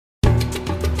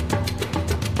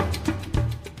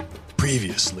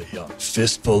Previously on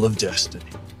Fistful of Destiny.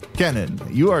 Kenan,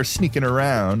 you are sneaking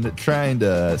around trying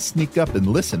to sneak up and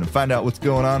listen and find out what's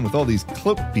going on with all these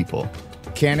cloaked people.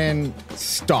 Kenan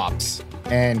stops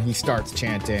and he starts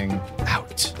chanting,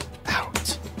 Out,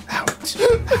 out, out.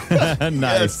 Nice.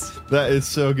 Yes, that is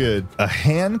so good. A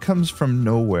hand comes from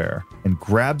nowhere and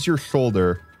grabs your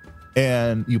shoulder,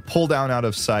 and you pull down out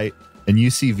of sight, and you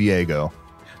see Viego,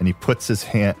 and he puts his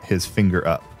finger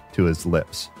up to his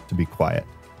lips to be quiet,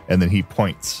 and then he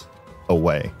points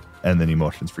away, and then he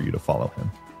motions for you to follow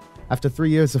him. After 3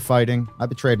 years of fighting, I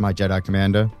betrayed my Jedi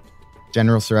commander.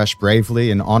 General Suresh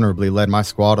bravely and honorably led my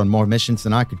squad on more missions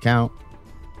than I could count.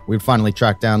 We'd finally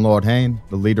tracked down Lord Hain,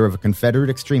 the leader of a Confederate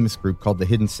extremist group called the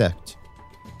Hidden Sect.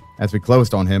 As we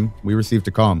closed on him, we received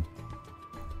a comm.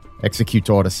 Execute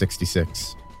Order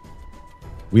 66.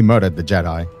 We murdered the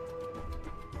Jedi.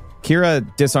 Kira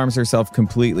disarms herself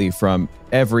completely from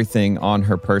everything on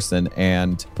her person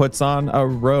and puts on a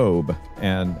robe.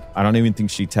 And I don't even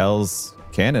think she tells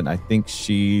Kenan. I think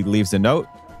she leaves a note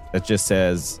that just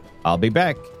says, "I'll be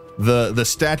back." The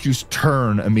statues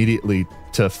turn immediately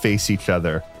to face each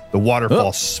other. The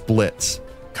waterfall splits.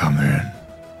 Come in.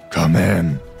 Come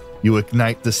in. You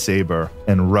ignite the saber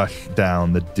and rush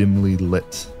down the dimly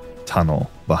lit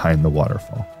tunnel behind the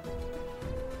waterfall.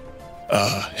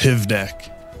 Hivnek.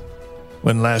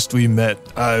 When last we met,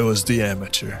 I was the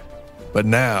amateur. But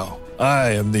now, I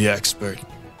am the expert.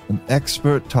 An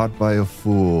expert taught by a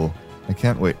fool. I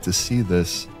can't wait to see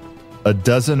this. A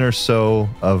dozen or so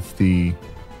of the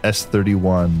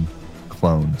S-31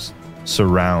 clones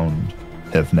surround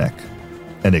Hivnek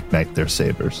and ignite their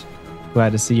sabers.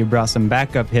 Glad to see you brought some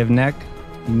backup, Hivnek.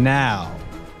 Now,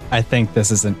 I think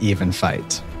this is an even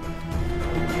fight.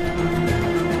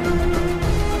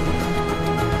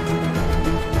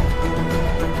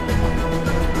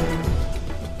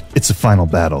 It's a final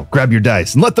battle. Grab your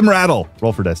dice and let them rattle.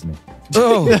 Roll for destiny.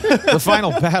 Oh, the final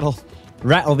battle.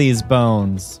 Rattle these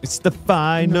bones. It's the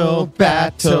final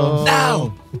battle.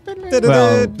 Now!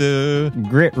 Well,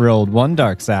 Grit rolled one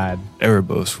dark side.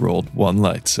 Erebos rolled one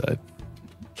light side.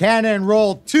 Kenan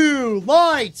rolled 2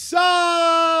 light side!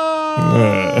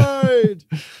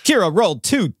 Kira rolled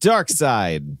 2 dark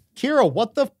side. Kira,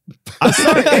 what the... I'm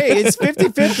sorry. Hey, it's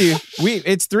 50-50.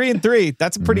 It's 3 and 3.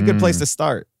 That's a pretty good place to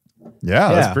start.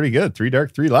 Yeah, that's pretty good. 3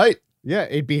 dark, 3 light. Yeah,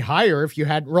 it'd be higher if you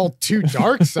had rolled 2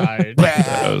 dark side.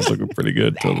 That was looking pretty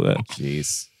good till that.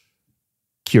 Jeez.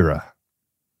 Kira,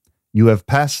 you have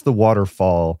passed the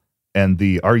waterfall and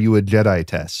the Are You a Jedi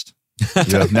test.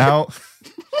 You have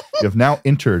now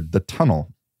entered the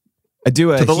tunnel. I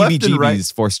do a To the left and heebie-jeebies right.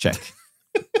 force check.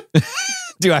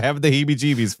 Do I have the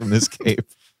heebie-jeebies from this cave?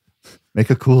 Make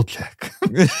a cool check.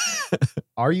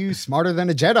 Are you smarter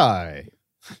than a Jedi?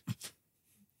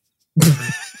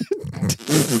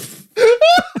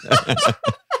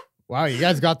 Wow, you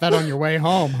guys got that on your way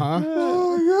home, huh?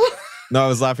 No, I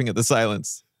was laughing at the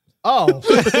silence. Oh.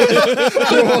 I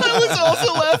was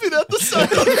also laughing at the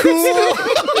silence.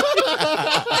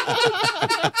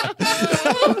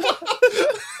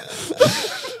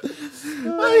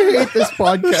 I hate this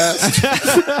podcast.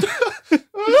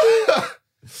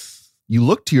 You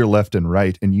look to your left and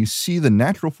right, and you see the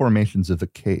natural formations of the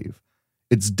cave.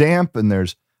 It's damp, and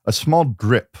there's a small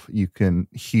drip you can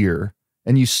hear,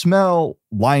 and you smell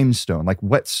limestone, like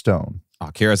wet stone. Oh,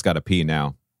 Kira's got to pee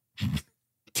now.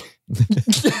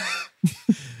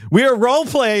 We are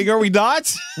role-playing, are we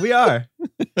not? We are.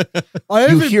 I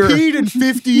haven't hear- peed in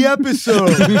 50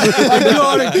 episodes. I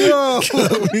gotta go.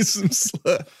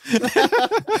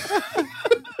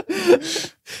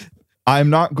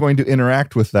 I'm not going to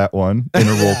interact with that one in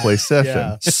a roleplay session.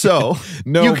 Yeah. So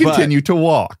No, you but. continue to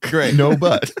walk. Great. No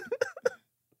but.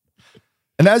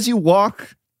 And as you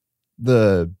walk,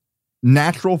 the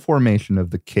natural formation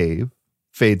of the cave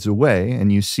fades away,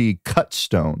 and you see cut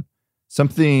stone,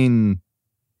 something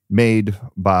made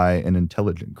by an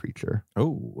intelligent creature.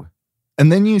 Oh.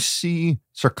 And then you see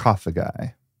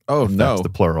sarcophagi. Oh, if no. That's the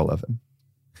plural of it.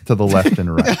 To the left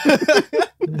and right.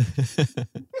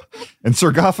 And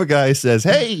sarcophagi says,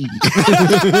 "Hey."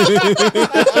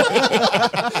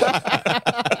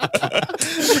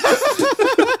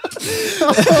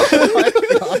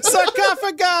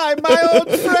 Sarcophagi, my old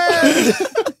friend.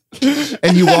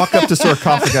 And you walk up to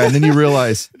sarcophagi, and then you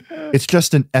realize it's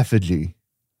just an effigy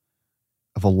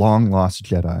of a long-lost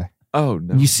Jedi. Oh,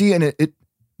 no. And you see, and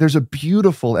there's a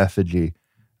beautiful effigy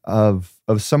of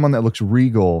someone that looks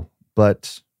regal,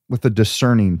 but with a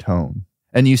discerning tone.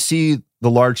 And you see the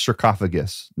large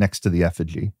sarcophagus next to the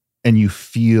effigy, and you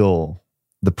feel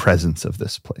the presence of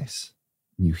this place.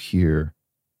 You hear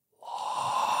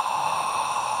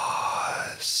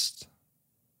lost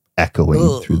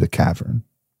echoing through the cavern.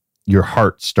 Your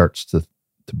heart starts to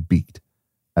beat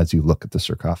as you look at the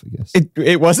sarcophagus.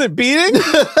 It wasn't beating?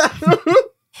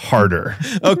 Harder.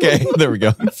 Okay, there we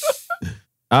go.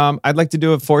 I'd like to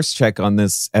do a force check on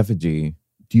this effigy.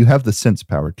 Do you have the sense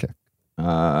power check?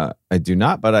 I do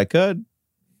not, but I could.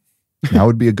 Now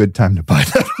would be a good time to buy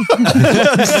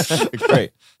that.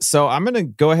 Great. So I'm going to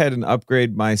go ahead and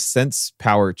upgrade my sense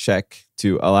power check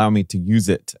to allow me to use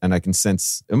it, and I can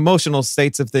sense emotional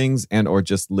states of things and or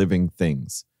just living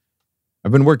things.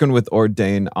 I've been working with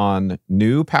Ordain on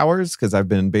new powers because I've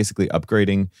been basically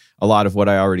upgrading a lot of what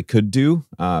I already could do.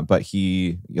 But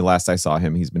last I saw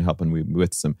him, he's been helping me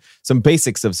with some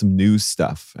basics of some new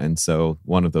stuff. And so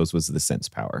one of those was the sense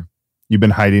power. You've been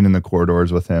hiding in the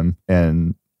corridors with him,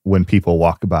 and when people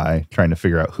walk by trying to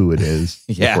figure out who it is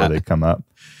before they come up,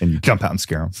 and you jump out and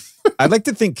scare them. I'd like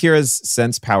to think Kira's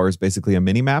sense power is basically a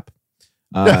mini map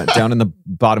down in the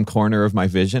bottom corner of my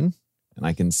vision. And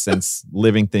I can sense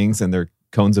living things and their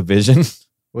cones of vision.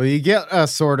 Well, you get a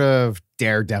sort of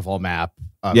Daredevil map.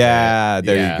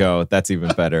 There you go. That's even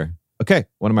better. Okay,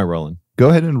 what am I rolling? Go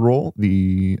ahead and roll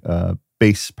the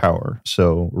base power.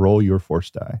 So roll your force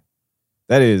die.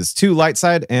 That is 2 light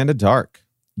side and a dark.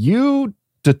 You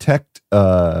detect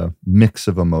a mix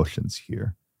of emotions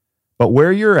here. But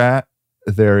where you're at,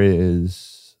 there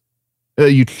is...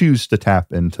 you choose to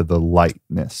tap into the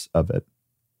lightness of it.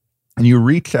 And you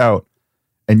reach out,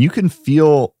 and you can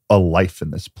feel a life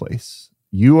in this place.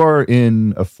 You are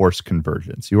in a force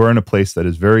convergence. You are in a place that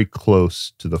is very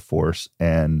close to the force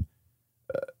and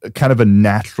kind of a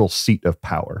natural seat of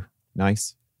power.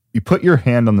 Nice. You put your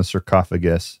hand on the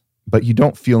sarcophagus, but you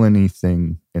don't feel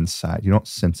anything inside. You don't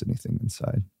sense anything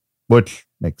inside, which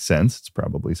makes sense. It's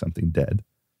probably something dead.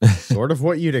 Sort of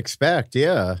what you'd expect,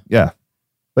 yeah. Yeah,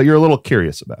 but you're a little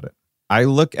curious about it. I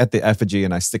look at the effigy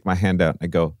and I stick my hand out and I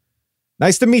go,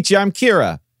 "Nice to meet you. I'm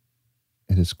Kira."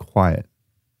 It is quiet.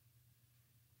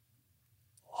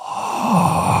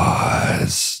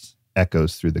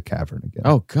 Echoes through the cavern again.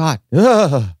 Oh, God.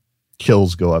 Ugh.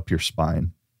 Chills go up your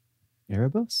spine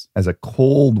Erebus? as a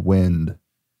cold wind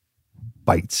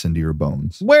bites into your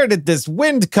bones. Where did this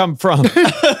wind come from?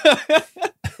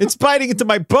 It's biting into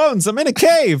my bones. I'm in a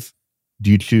cave. Do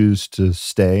you choose to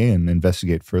stay and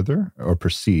investigate further or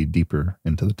proceed deeper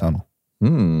into the tunnel?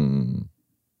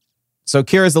 So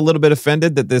Kira's a little bit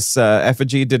offended that this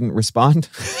effigy didn't respond.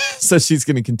 So she's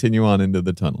going to continue on into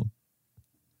the tunnel.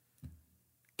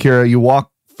 Kira, you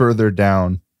walk further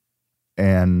down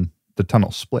and the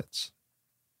tunnel splits.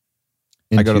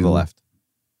 I go to the left.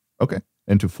 Okay.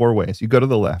 Into 4 ways. You go to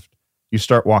the left. You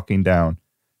start walking down.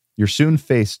 You're soon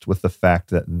faced with the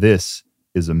fact that this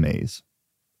is a maze.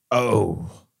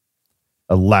 Oh.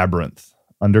 A labyrinth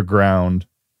underground,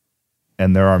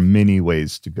 and there are many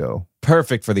ways to go.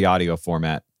 Perfect for the audio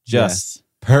format. Just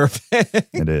perfect.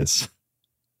 It is.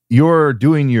 You're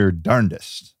doing your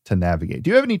darndest to navigate. Do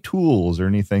you have any tools or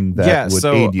anything that would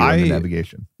aid you in the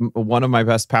navigation? One of my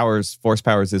best powers, force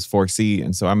powers, is 4C.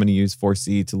 And so I'm going to use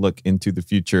 4C to look into the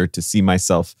future to see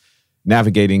myself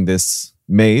navigating this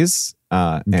maze.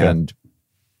 And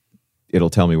it'll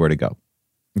tell me where to go.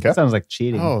 Okay. That sounds like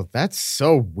cheating. Oh, that's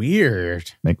so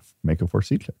weird. Make a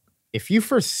 4C check. If you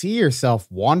foresee yourself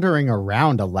wandering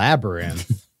around a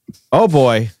labyrinth, Oh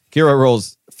boy. Kira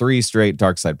rolls 3 straight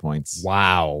dark side points.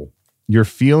 wow. Your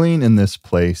feeling in this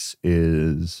place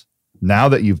is, now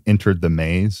that you've entered the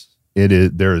maze,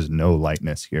 there is no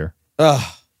lightness here.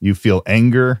 Ugh. You feel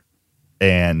anger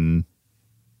and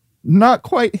not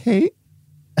quite hate.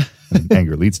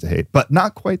 Anger leads to hate, but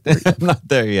not quite there yet. I'm not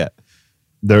there yet.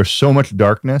 There's so much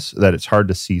darkness that it's hard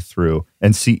to see through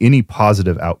and see any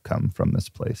positive outcome from this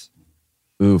place.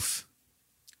 Oof.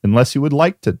 Unless you would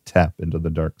like to tap into the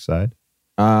dark side.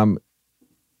 I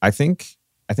think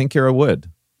Kira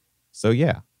would. So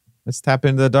yeah, let's tap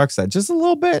into the dark side just a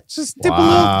little bit. Just dip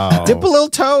Wow. a little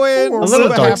toe in. A see little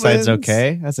what dark side's happens.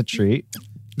 okay. That's a treat.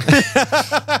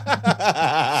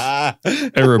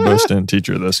 Erebus didn't teach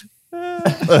her this.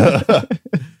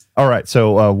 All right.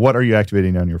 So what are you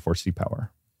activating on your 4C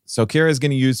power? So Kira is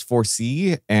going to use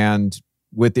 4C, and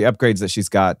with the upgrades that she's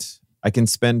got, I can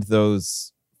spend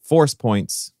those force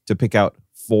points to pick out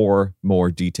 4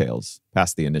 more details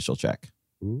past the initial check.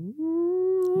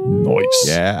 Nice.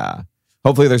 Yeah.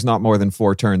 Hopefully there's not more than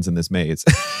 4 turns in this maze.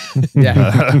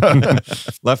 Yeah.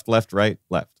 Left, right,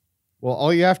 left. Well,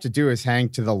 all you have to do is hang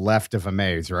to the left of a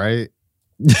maze, right?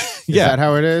 Is Yeah. that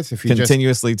how it is? If you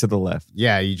Continuously to the left.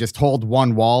 you just hold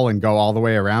one wall and go all the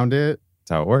way around it.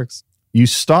 That's how it works. You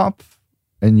stop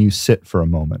and you sit for a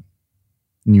moment.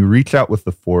 And you reach out with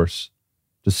the force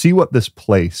to see what this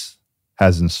place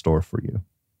has in store for you.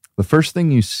 The first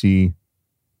thing you see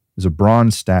is a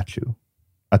bronze statue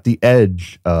at the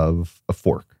edge of a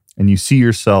fork. And you see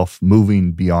yourself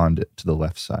moving beyond it to the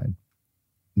left side.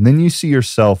 And then you see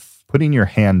yourself putting your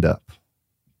hand up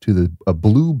to a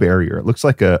blue barrier. It looks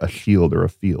like a shield or a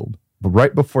field. But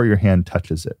right before your hand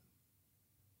touches it,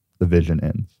 the vision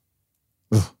ends.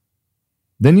 Ugh.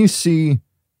 Then you see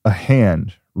a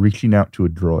hand reaching out to a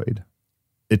droid.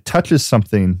 It touches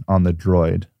something on the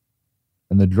droid,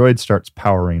 and the droid starts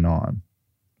powering on.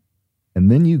 And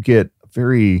then you get a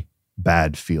very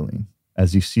bad feeling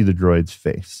as you see the droid's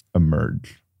face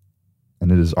emerge.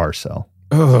 And it is Arcel.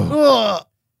 Ugh.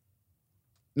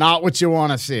 Not what you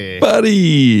want to see.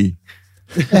 Buddy.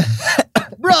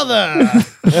 Brother!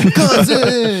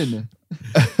 Cousin!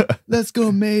 Let's go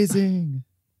amazing.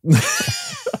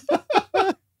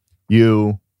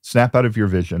 You snap out of your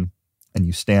vision and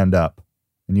you stand up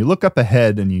and you look up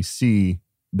ahead and you see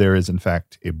there is in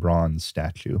fact a bronze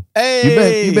statue.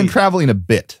 Hey! You've been traveling a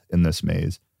bit in this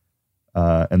maze,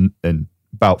 and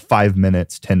about 5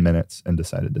 minutes, 10 minutes, and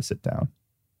decided to sit down.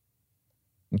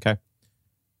 Okay.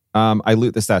 I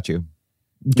loot the statue.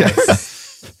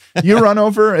 You run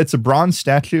over. It's a bronze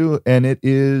statue, and it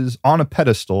is on a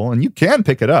pedestal, and you can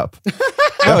pick it up.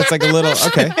 Oh, it's like a little.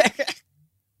 Okay.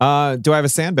 Do I have a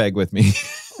sandbag with me?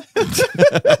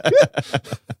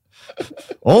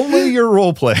 Only your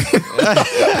role play.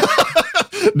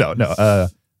 No. No,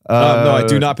 I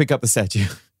do not pick up the statue.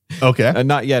 Okay.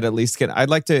 Not yet, at least. I'd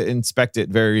like to inspect it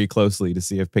very closely to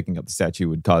see if picking up the statue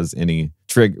would cause any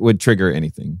would trigger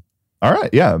anything. All right.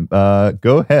 Yeah.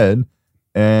 Go ahead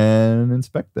and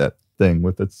inspect that thing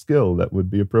with a skill that would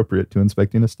be appropriate to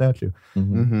inspecting a statue.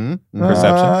 Mm-hmm.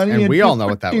 Perception. And we all know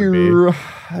what that would be.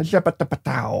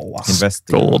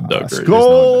 Investigate.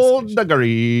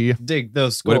 Skullduggery. Dig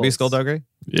those skulls. Would it be skullduggery?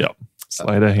 Yep.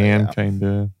 Sleight of hand, kind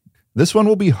of. This one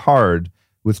will be hard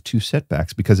with 2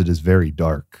 setbacks because it is very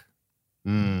dark.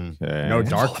 Okay. No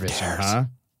dark vision, huh?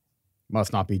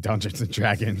 Must not be Dungeons and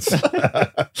Dragons.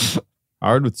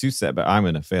 Hard with 2 setbacks. I'm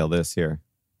going to fail this here.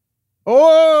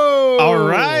 Oh! All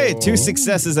right. 2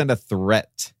 successes and a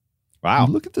threat. Wow.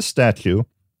 You look at the statue.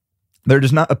 There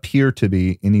does not appear to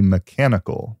be any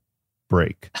mechanical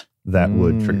break that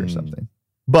would trigger something.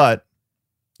 But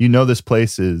you know this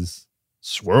place is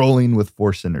swirling with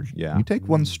force energy. Yeah. You take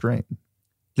 1 strain.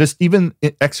 Just even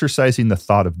exercising the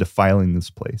thought of defiling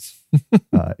this place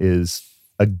is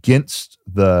against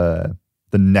the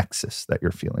nexus that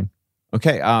you're feeling.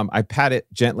 Okay. I pat it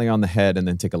gently on the head and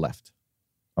then take a left.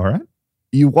 All right.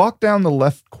 You walk down the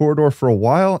left corridor for a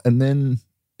while and then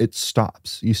it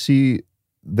stops. You see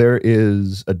there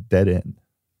is a dead end.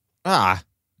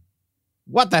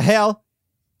 What the hell?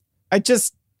 I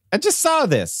just saw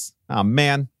this. Oh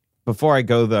man. Before I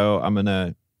go though, I'm going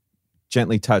to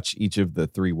gently touch each of the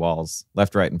 3 walls,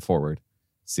 left, right, and forward.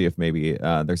 See if maybe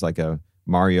there's like a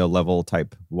Mario level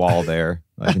type wall there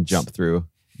I can jump through.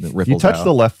 You touch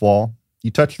the left wall,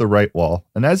 you touch the right wall,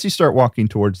 and as you start walking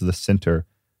towards the center,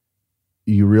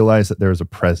 you realize that there's a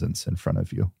presence in front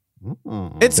of you.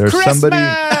 It's There's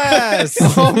Christmas!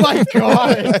 Oh my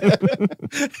God.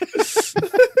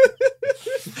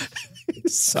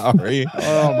 Sorry.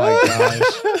 Oh my gosh.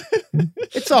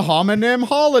 It's a homonym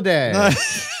holiday.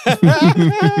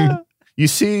 You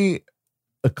see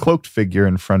a cloaked figure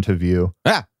in front of you,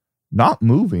 not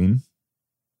moving.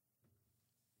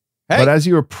 Hey. But as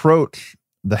you approach,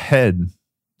 the head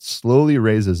slowly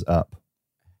raises up.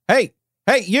 Hey,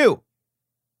 you.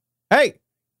 Hey,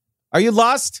 are you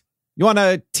lost? You want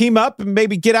to team up and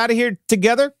maybe get out of here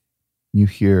together? You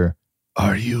hear,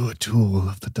 "Are you a tool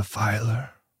of the Defiler?"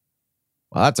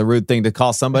 Well, that's a rude thing to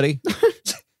call somebody.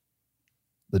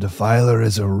 The Defiler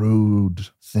is a rude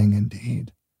thing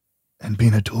indeed. And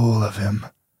being a tool of him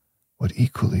would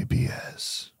equally be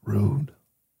as rude.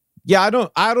 Yeah,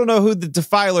 I don't know who the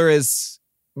Defiler is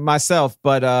myself,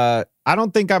 but I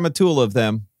don't think I'm a tool of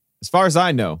them, as far as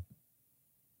I know.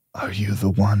 Are you the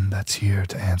one that's here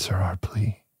to answer our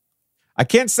plea? I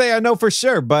can't say I know for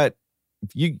sure, but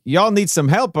if y'all need some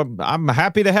help, I'm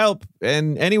happy to help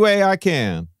in any way I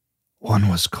can. One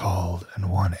was called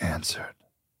and one answered.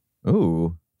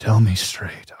 Ooh. Tell me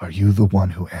straight, are you the one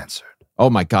who answered? Oh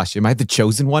my gosh, am I the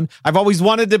chosen one? I've always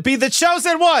wanted to be the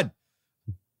chosen one.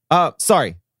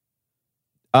 Sorry.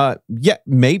 Yeah,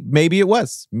 maybe it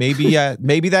was. Maybe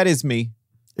that is me.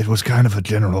 It was kind of a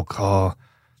general call.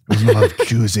 It was not of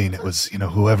choosing. It was,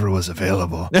 whoever was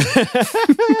available.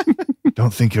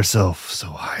 Don't think yourself so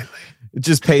highly. It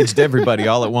just paged everybody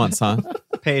all at once, huh?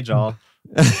 Page all.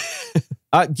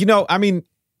 I mean,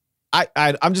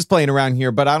 I'm just playing around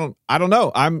here, but I don't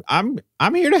know.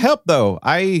 I'm here to help though.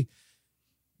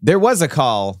 There was a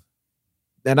call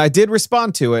and I did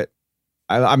respond to it.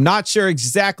 I'm not sure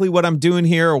exactly what I'm doing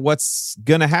here or what's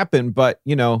going to happen, but,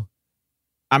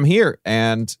 I'm here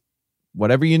and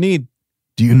whatever you need.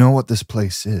 Do you know what this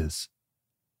place is?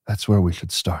 That's where we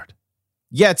should start.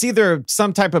 Yeah, it's either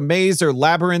some type of maze or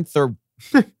labyrinth or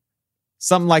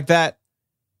something like that.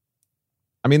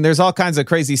 I mean, there's all kinds of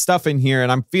crazy stuff in here,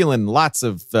 and I'm feeling lots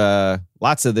of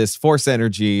this force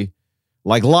energy,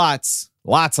 like lots.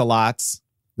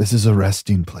 This is a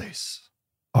resting place.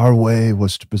 Our way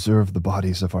was to preserve the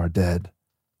bodies of our dead.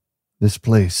 This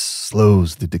place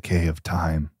slows the decay of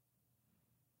time.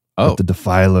 Oh. But the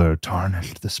Defiler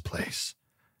tarnished this place.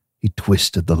 He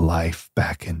twisted the life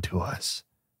back into us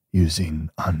using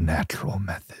unnatural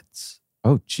methods.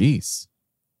 Oh, jeez.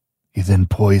 He then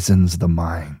poisons the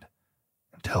mind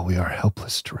until we are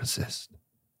helpless to resist.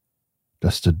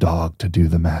 Just a dog to do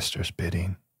the master's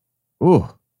bidding. Ooh,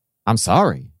 I'm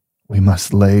sorry. We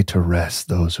must lay to rest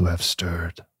those who have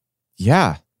stirred.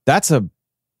 Yeah, that's a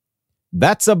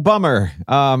bummer.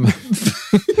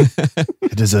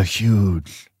 It is a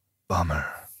huge bummer.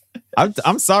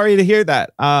 I'm sorry to hear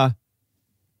that. I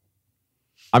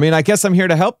mean, I guess I'm here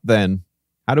to help then.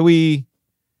 How do we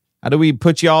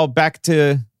put you all back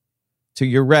to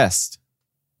your rest?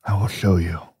 I will show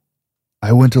you.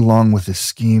 I went along with his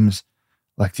schemes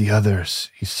like the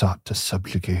others he sought to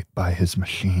subjugate by his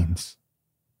machines.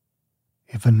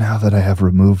 Even now that I have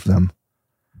removed them,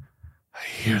 I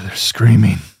hear their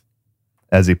screaming.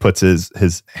 As he puts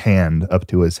his hand up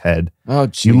to his head. Oh,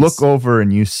 jeez. You look over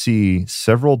and you see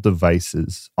several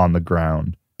devices on the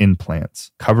ground,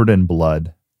 implants, covered in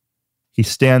blood. He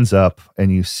stands up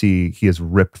and you see he has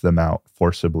ripped them out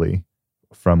forcibly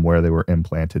from where they were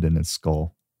implanted in his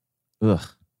skull. Ugh.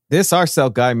 This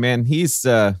Arcel guy, man, he's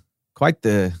quite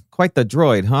the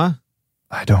droid, huh?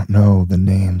 I don't know the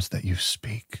names that you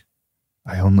speak.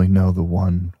 I only know the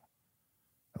one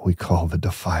that we call the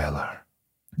Defiler.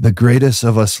 The greatest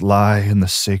of us lie in the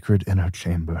sacred inner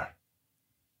chamber.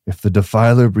 If the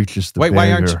Defiler breaches the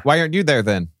barrier... Why aren't you there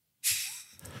then?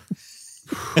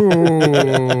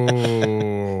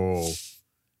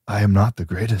 I am not the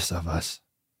greatest of us.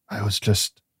 I was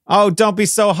just... Oh, don't be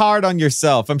so hard on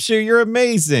yourself. I'm sure you're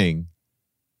amazing.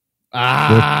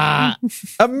 Amazing.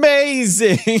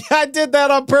 I did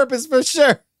that on purpose for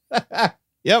sure.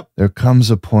 Yep. There comes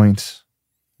a point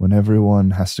when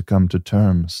everyone has to come to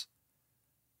terms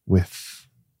with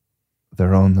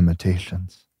their own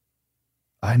limitations.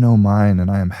 I know mine,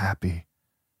 and I am happy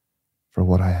for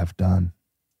what I have done.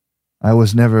 I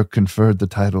was never conferred the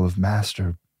title of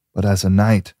master, but as a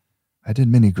knight, I did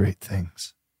many great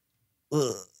things.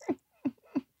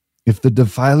 If the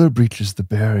Defiler breaches the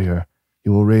barrier, he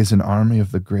will raise an army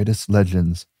of the greatest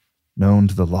legends known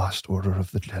to the Lost Order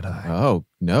of the Jedi. Oh,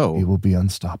 no. He will be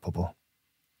unstoppable.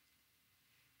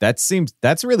 That's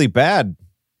really bad.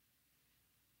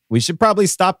 We should probably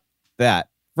stop that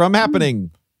from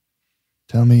happening.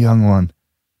 Tell me, young one,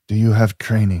 do you have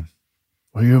training?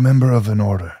 Were you a member of an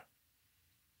order?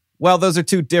 Well, those are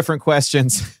two different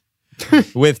questions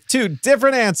with two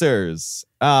different answers.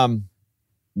 Not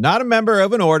a member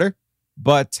of an order,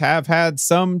 but have had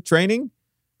some training.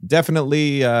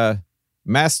 Definitely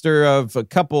master of a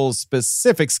couple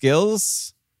specific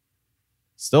skills.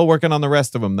 Still working on the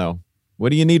rest of them, though. What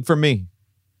do you need from me?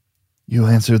 You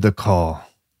answered the call.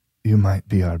 You might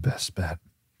be our best bet.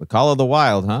 The call of the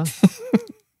wild, huh?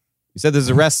 You said there's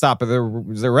a rest stop. Is there a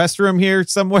restroom here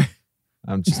somewhere?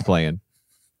 I'm just playing.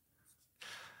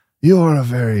 You are a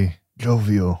very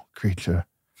jovial creature.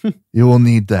 You will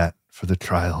need that for the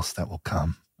trials that will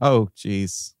come. Oh,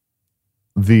 jeez.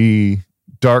 The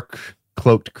dark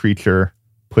cloaked creature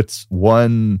puts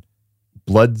one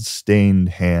blood-stained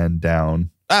hand down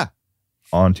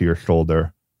onto your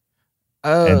shoulder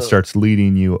and starts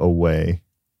leading you away.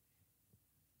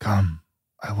 Come,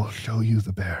 I will show you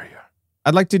the barrier.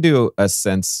 I'd like to do a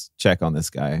sense check on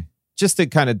this guy. Just to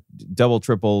kind of double,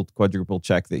 triple, quadruple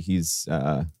check that he's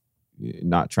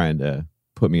not trying to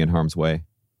put me in harm's way.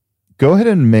 Go ahead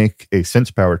and make a sense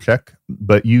power check,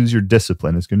 but use your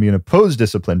discipline. It's going to be an opposed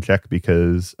discipline check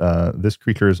because this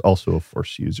creature is also a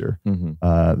force user.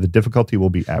 Mm-hmm. The difficulty will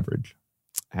be average.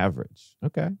 Average.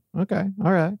 Okay.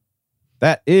 All right.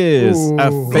 That is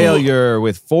a failure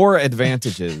with 4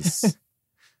 advantages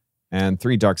and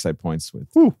 3 dark side points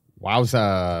with.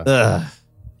 Wowza. Ugh.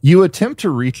 You attempt to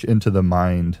reach into the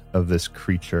mind of this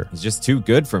creature, It's just too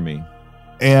good for me.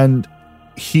 and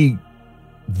he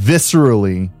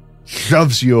viscerally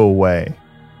shoves you away.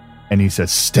 And he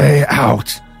says, "Stay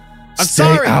out. I'm Stay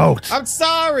sorry. out." I'm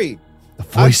sorry. The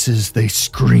voices, they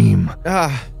scream.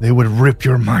 Ah. They would rip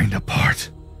your mind apart.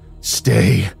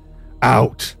 Stay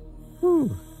out.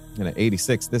 And at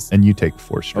 86, this. And you take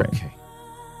 4 strain. Okay.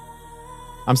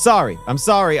 I'm sorry.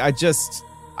 I just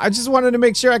wanted to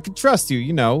make sure I could trust you,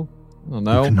 you know. I don't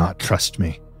know. You cannot trust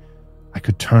me. I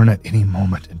could turn at any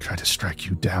moment and try to strike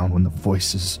you down when the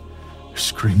voices are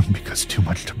screaming because too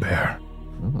much to bear.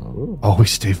 Oh.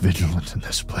 Always stay vigilant in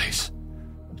this place.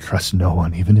 And trust no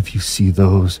one, even if you see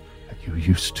those that you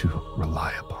used to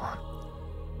rely upon.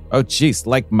 Oh, jeez,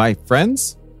 like my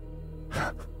friends?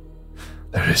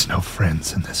 There is no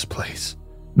friends in this place.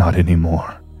 Not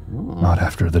anymore. Not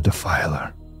after the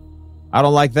Defiler. I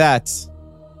don't like that.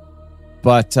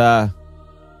 But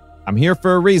I'm here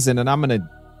for a reason, and I'm going to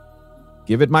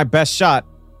give it my best shot.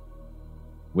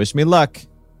 Wish me luck.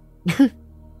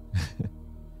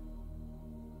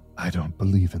 I don't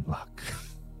believe in luck.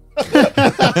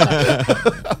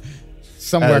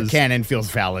 Somewhere Canon feels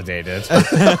validated.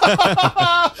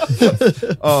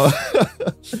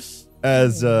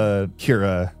 As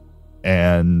Kira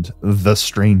and the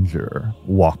stranger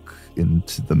walk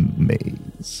into the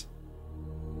maze.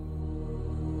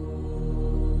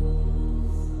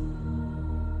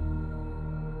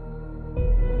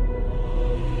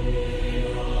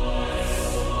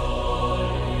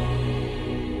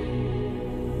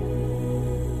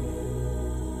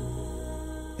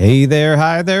 Hey there,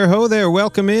 hi there, ho there.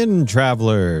 Welcome in,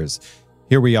 travelers.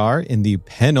 Here we are in the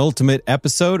penultimate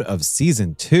episode of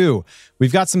Season 2.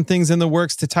 We've got some things in the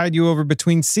works to tide you over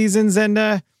between seasons. And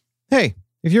hey,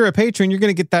 if you're a patron, you're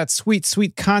going to get that sweet,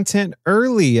 sweet content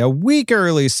early, a week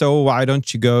early. So why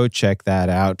don't you go check that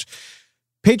out?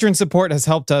 Patron support has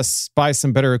helped us buy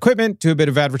some better equipment, do a bit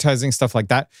of advertising, stuff like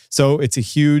that. So it's a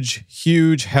huge,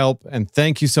 huge help. And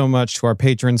thank you so much to our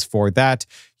patrons for that.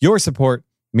 Your support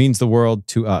means the world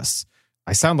to us.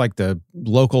 I sound like the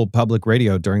local public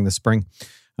radio during the spring.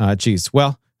 Geez.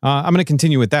 Well, I'm going to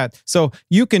continue with that. So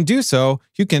you can do so.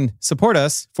 You can support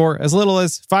us for as little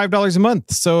as $5 a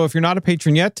month. So if you're not a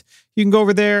patron yet, you can go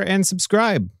over there and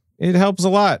subscribe. It helps a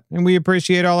lot. And we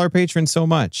appreciate all our patrons so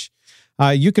much.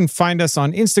 You can find us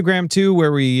on Instagram too,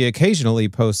 where we occasionally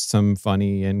post some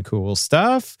funny and cool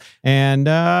stuff. And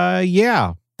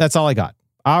yeah, that's all I got.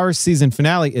 Our season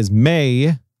finale is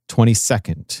May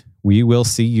 22nd. We will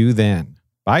see you then.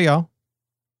 Bye, y'all.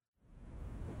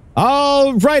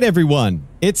 All right, everyone.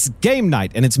 It's game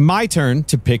night, and it's my turn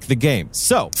to pick the game.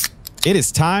 So, it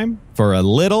is time for a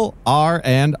little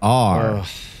R&R.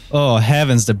 Oh,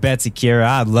 heavens to Betsy, Kira.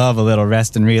 I'd love a little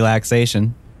rest and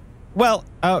relaxation. Well,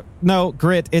 no,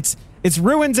 Grit. It's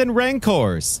Ruins and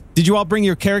Rancors. Did you all bring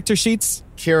your character sheets?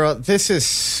 Kira, this is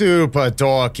super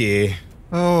dorky.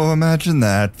 Oh, imagine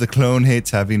that. The clone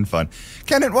hates having fun.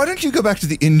 Canon, why don't you go back to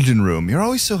the engine room? You're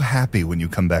always so happy when you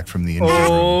come back from the engine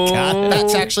room. God,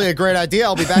 that's actually a great idea.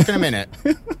 I'll be back in a minute.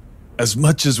 As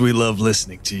much as we love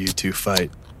listening to you two fight,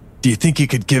 do you think you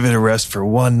could give it a rest for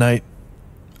one night?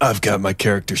 I've got my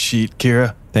character sheet,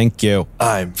 Kira. Thank you.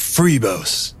 I'm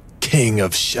Freebos, King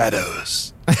of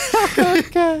Shadows.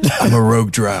 I'm a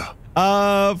rogue drow.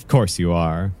 Of course you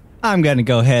are. I'm going to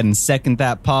go ahead and second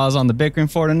that pause on the bickering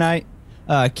for tonight.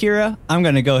 Kira, I'm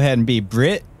going to go ahead and be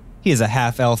Brit. He's a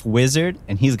half-elf wizard,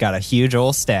 and he's got a huge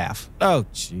old staff. Oh,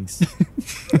 jeez.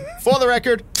 For the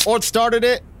record, Ort started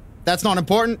it. That's not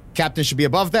important. Captain should be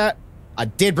above that. I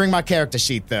did bring my character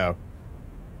sheet, though.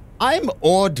 I'm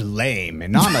Ord Lame,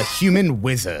 and I'm a human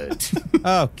wizard.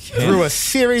 Okay. Through a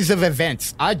series of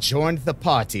events, I joined the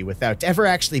party without ever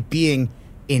actually being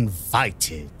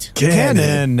invited.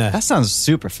 Canon. That sounds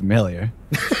super familiar.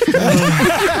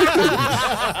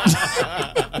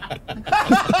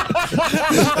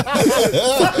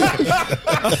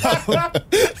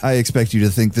 I expect you to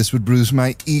think this would bruise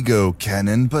my ego,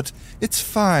 Canon, but it's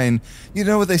fine. You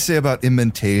know what they say about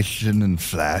imitation and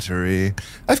flattery.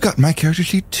 I've got my character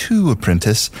sheet too,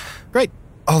 apprentice. Great.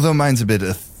 Although mine's a bit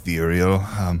ethereal.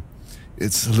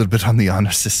 It's a little bit on the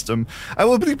honor system. I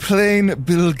will be playing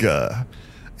Bilga,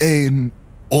 an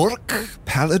orc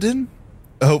paladin.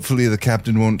 Hopefully the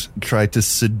captain won't try to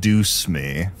seduce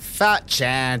me. Fat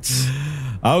chance.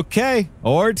 Okay,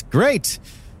 Ord, great.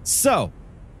 So,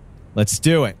 let's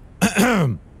do it.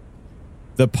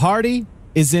 The party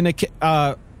is in a...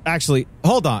 actually,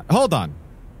 hold on.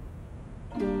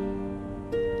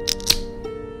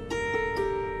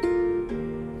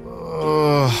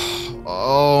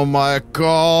 Oh my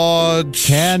god.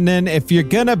 Canon, if you're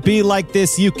gonna be like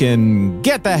this, you can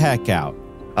get the heck out.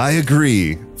 I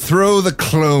agree. Throw the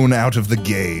clone out of the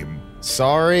game.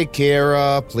 Sorry,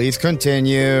 Kira. Please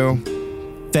continue.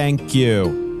 Thank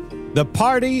you. The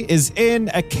party is in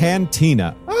a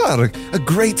cantina. Ah, a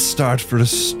great start for a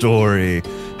story.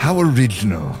 How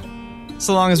original.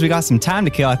 So long as we got some time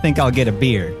to kill, I think I'll get a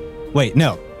beer. Wait,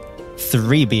 no.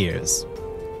 3 beers.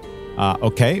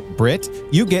 Okay, Britt,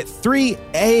 you get 3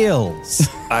 ales.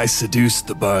 I seduced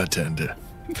the bartender.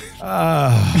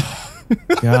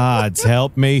 Gods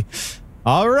help me.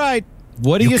 All right,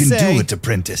 what do you can say? do it,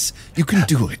 apprentice. You can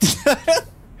do it.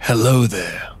 Hello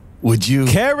there. Would you...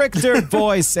 Character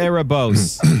voice,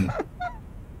 Erebos.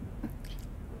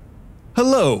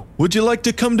 Hello. Would you like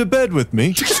to come to bed with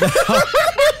me?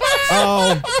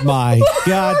 Oh my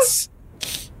gods.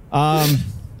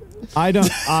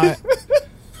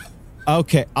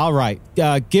 Okay, all right.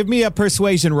 Give me a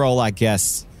persuasion roll, I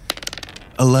guess.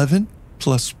 11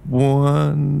 plus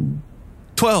 1...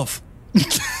 12.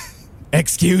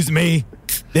 Excuse me.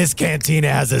 This cantina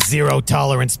has a zero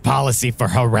tolerance policy for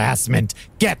harassment.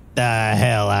 Get the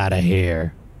hell out of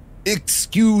here.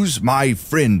 Excuse my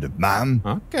friend, ma'am.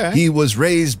 Okay. He was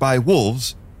raised by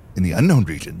wolves in the unknown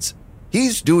regions.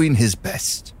 He's doing his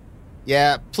best.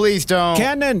 Yeah, please don't.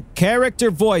 Canon,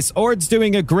 character voice. Ord's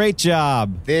doing a great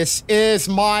job. This is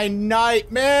my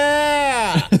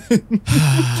nightmare.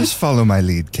 Just follow my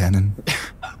lead, Cannon.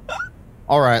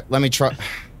 All right, let me try.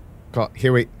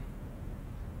 Here we.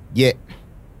 Yeah.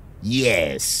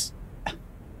 Yes.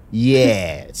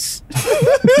 Yes.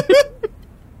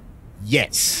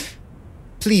 Yes.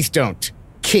 Please don't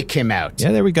kick him out.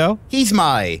 Yeah, there we go. He's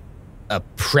my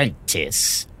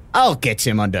apprentice. I'll get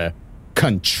him under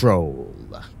control.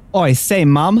 Oi, say,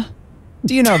 Mum,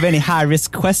 do you know of any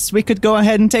high-risk quests we could go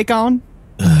ahead and take on?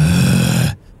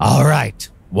 All right,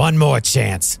 one more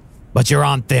chance, but you're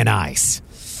on thin ice.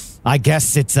 I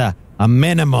guess it's a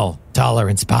minimal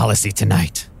tolerance policy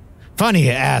tonight. Funny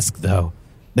you ask, though.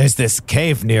 There's this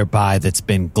cave nearby that's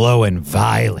been glowing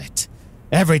violet.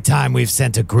 Every time we've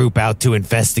sent a group out to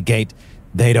investigate,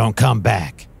 they don't come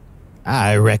back.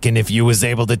 I reckon if you was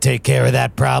able to take care of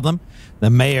that problem, the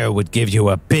mayor would give you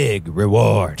a big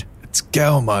reward. It's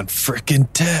Galmon frickin'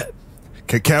 Tet.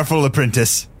 Careful,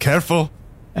 apprentice. Careful.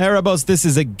 Erebos, this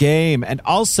is a game, and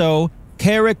also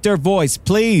character voice,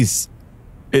 please.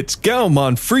 It's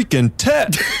Galmon freaking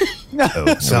Tet.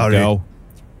 Oh, sorry. Go.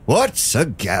 What's a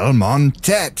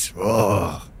Galmontet?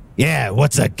 Oh. Yeah,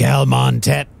 what's a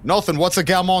Galmontet? Nothing. What's a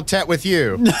Galmontet with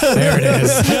you? There it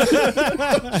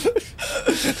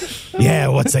is. Yeah,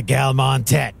 what's a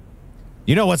Galmontet?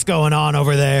 You know what's going on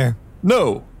over there?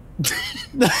 No.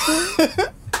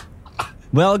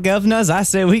 Well, governors, I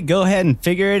say we go ahead and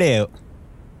figure it out.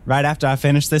 Right after I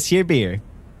finish this here beer.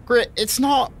 Grit, it's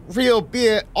not real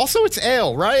beer. Also, it's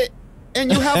ale, right?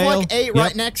 And you have Ale, like 8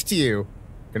 right next to you.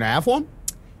 Can I have one?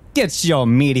 Get your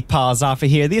meaty paws off of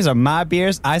here. These are my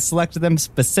beers. I selected them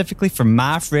specifically for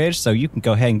my fridge, so you can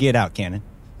go ahead and get out, Cannon.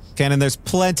 Cannon, there's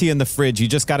plenty in the fridge. You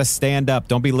just got to stand up.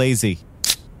 Don't be lazy.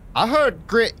 I heard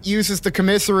Grit uses the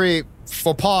commissary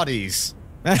for parties.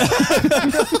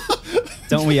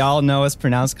 Don't we all know it's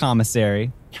pronounced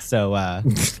commissary? So,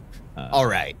 All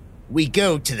right. We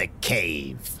go to the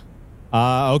cave.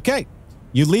 Okay.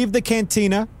 You leave the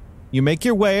cantina. You make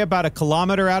your way about 1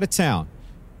 kilometer out of town.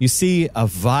 You see a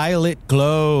violet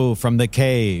glow from the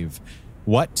cave.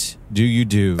 What do you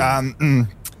do?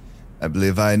 I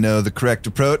believe I know the correct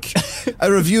approach. I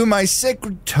review my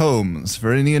sacred tomes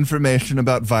for any information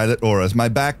about violet auras. My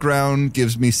background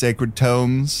gives me sacred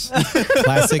tomes.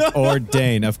 Classic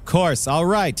Ordain, of course. All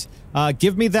right.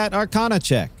 Give me that Arcana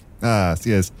check.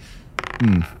 Yes.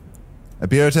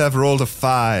 Appear to have rolled a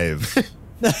 5.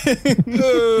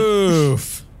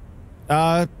 Oof.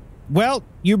 Well,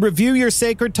 you review your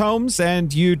sacred tomes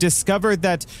and you discover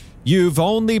that you've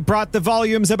only brought the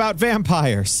volumes about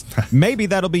vampires. Maybe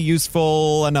that'll be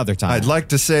useful another time. I'd like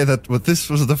to say that this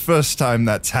was the first time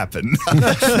that's happened,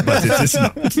 but it is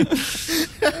not.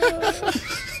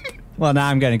 well, now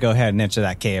I'm going to go ahead and enter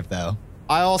that cave, though.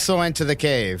 I also enter the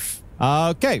cave.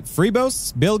 Okay,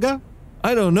 Freebos, Bilga?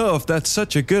 I don't know if that's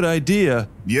such a good idea.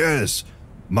 Yes,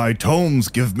 my tomes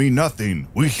give me nothing.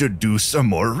 We should do some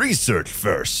more research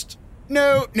first.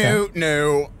 No.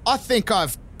 I think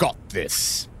I've got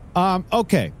this.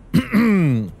 Okay.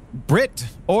 Britt,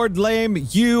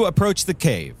 Ordlame, you approach the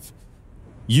cave.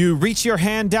 You reach your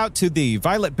hand out to the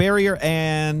violet barrier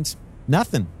and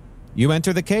nothing. You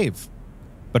enter the cave.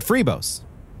 But Freebos,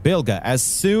 Bilga, as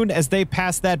soon as they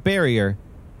pass that barrier,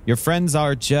 your friends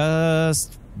are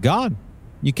just gone.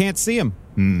 You can't see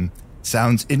them.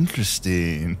 Sounds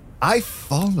interesting. I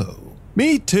follow.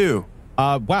 Me too.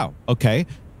 Wow. Okay.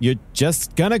 You're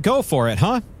just gonna go for it,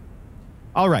 huh?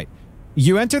 All right.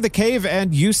 You enter the cave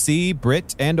and you see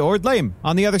Britt and Ordlame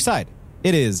on the other side.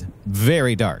 It is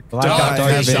very dark. Well, I've got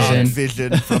dark vision.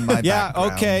 Vision from my Yeah,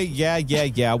 background. okay.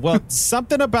 Yeah. Well,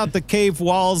 something about the cave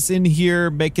walls in here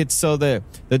make it so that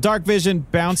the dark vision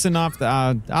bouncing off the...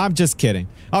 I'm just kidding.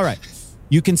 All right.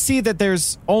 you can see that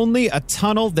there's only a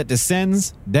tunnel that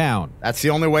descends down. That's the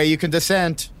only way you can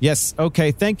descend. Yes,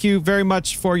 okay. Thank you very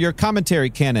much for your commentary,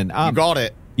 Cannon. You got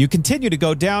it. You continue to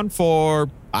go down for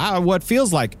what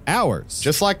feels like hours.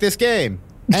 Just like this game.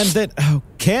 And then,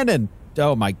 Cannon.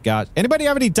 Oh, my God. Anybody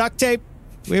have any duct tape?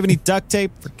 Do we have any duct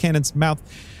tape for Cannon's mouth?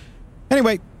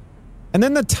 Anyway, and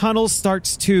then the tunnel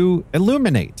starts to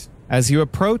illuminate as you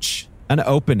approach an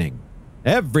opening.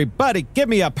 Everybody, give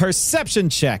me a perception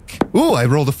check. Ooh, I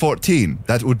rolled a 14.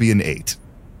 That would be an 8.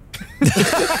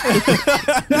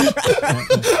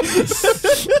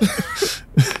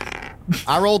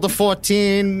 I rolled a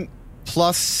 14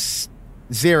 plus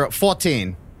 0.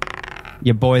 14.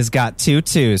 Your boys got 2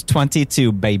 2s.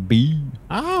 22, baby.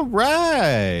 All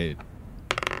right.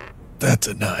 That's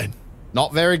a 9.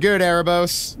 Not very good,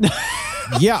 Erebos.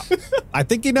 Yeah, I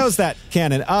think he knows that,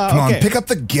 Cannon. Come on, pick up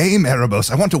the game,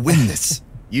 Erebos. I want to win this.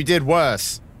 You did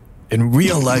worse. In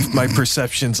real life, my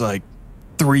perception's like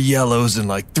 3 yellows and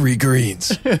like 3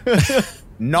 greens.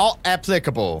 Not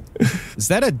applicable. Is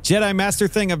that a Jedi Master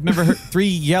thing? I've never heard 3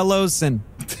 yellows, and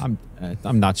I'm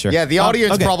not sure. Yeah, the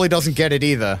audience okay. probably doesn't get it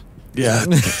either. Yeah.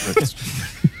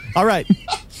 All right,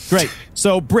 great.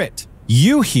 So, Britt,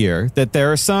 you hear that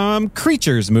there are some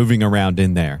creatures moving around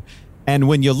in there. And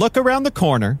when you look around the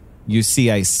corner, you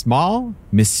see a small,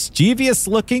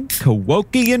 mischievous-looking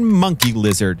Kowokian monkey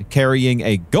lizard carrying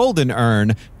a golden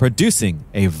urn producing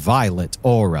a violet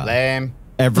aura. Lame.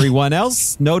 Everyone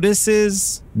else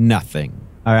notices nothing.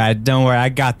 All right, don't worry. I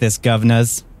got this,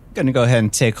 governors. Gonna go ahead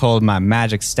and take hold of my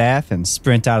magic staff and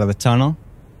sprint out of the tunnel.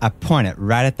 I point it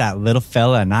right at that little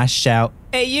fella and I shout,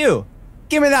 "Hey, you!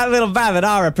 Give me that little violet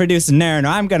aura producing urn or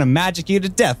I'm gonna magic you to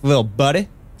death, little buddy."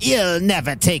 You'll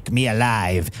never take me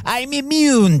alive. I'm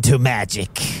immune to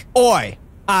magic. Oi!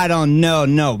 I don't know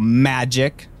no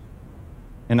magic.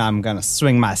 And I'm gonna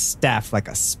swing my staff like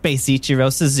a space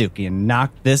Ichiro Suzuki and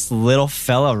knock this little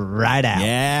fella right out.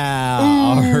 Yeah,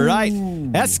 all right.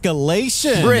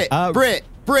 Escalation. Brit.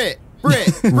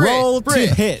 Roll to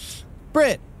hit.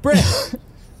 Britt.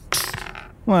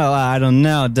 Well, I don't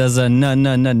know. Does a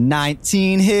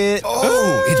 19 hit?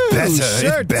 Oh, it's better.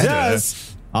 Sure It's better.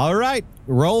 does. All right,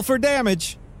 roll for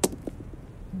damage.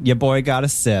 Your boy got a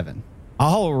 7.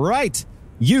 All right.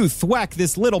 You thwack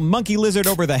this little monkey lizard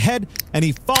over the head, and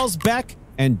he falls back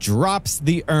and drops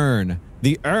the urn.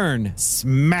 The urn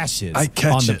smashes I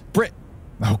catch on it. the Brit.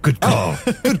 Oh, good call.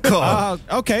 Good call.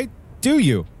 Okay, do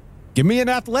you? Give me an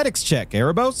athletics check,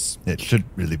 Erebos. It should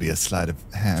really be a sleight of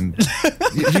hand.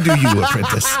 You do you,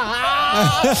 apprentice.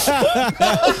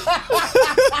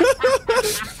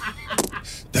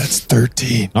 That's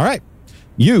 13. All right.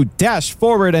 You dash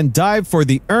forward and dive for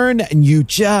the urn, and you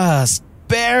just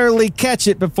barely catch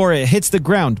it before it hits the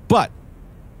ground. But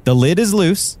the lid is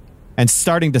loose and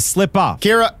starting to slip off.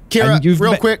 Kira, And you've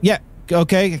real quick. Yeah,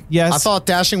 okay, yes. I thought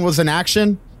dashing was an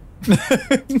action.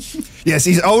 Yes,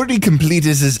 he's already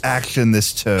completed his action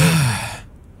this turn.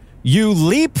 You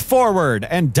leap forward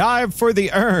and dive for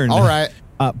the urn. All right.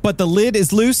 But the lid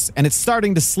is loose and it's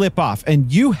starting to slip off.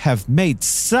 And you have made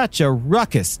such a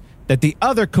ruckus that the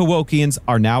other Kowokians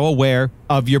are now aware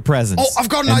of your presence. Oh, I've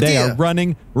got an and idea. They are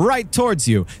running right towards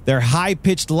you, their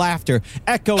high-pitched laughter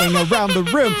echoing around the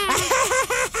room.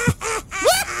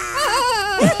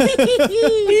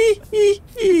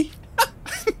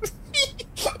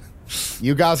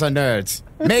 You guys are nerds.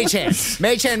 Mage hand.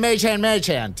 Mage hand.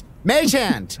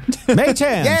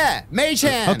 Yeah, mage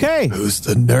hand. Okay. Who's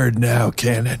the nerd now,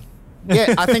 Cannon?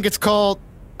 Yeah, I think it's called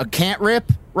a can't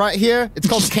rip right here. It's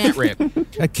called can't rip.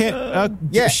 I can't.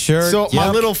 Yeah, Sure. So my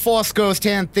yeah. little force ghost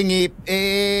hand thingy,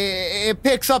 it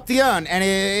picks up the urn and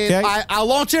Okay. I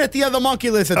launch it at the other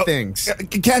monkey lizard things.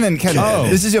 Cannon, Oh.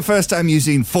 this is your first time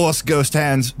using Force Ghost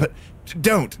Hands, but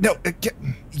don't. No,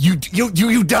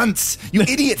 you dunce. You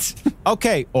idiot.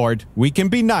 Okay, Ord, we can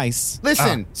be nice.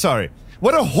 Listen, Sorry.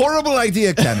 What a horrible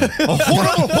idea, Cannon. A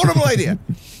horrible idea.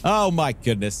 Oh, my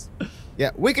goodness.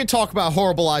 yeah, we could talk about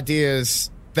horrible ideas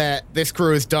that this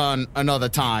crew has done another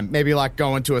time. Maybe like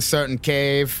going to a certain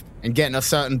cave and getting a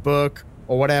certain book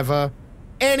or whatever.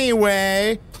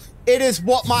 Anyway, it is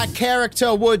what my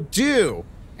character would do.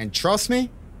 And trust me,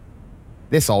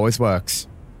 this always works.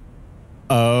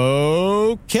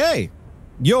 Okay.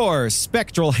 Your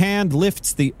spectral hand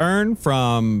lifts the urn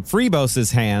from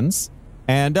Freebos's hands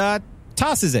and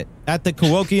tosses it at the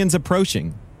Kowokians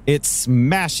approaching. It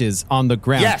smashes on the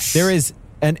ground. Yes. There is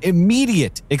an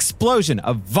immediate explosion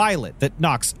of violet that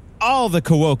knocks all the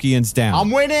Kowokians down. I'm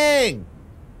winning!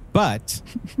 But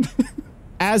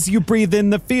as you breathe in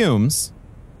the fumes,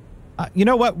 you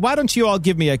know what? Why don't you all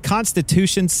give me a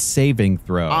Constitution saving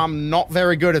throw? I'm not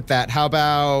very good at that. How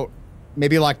about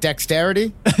Maybe like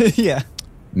dexterity? Yeah.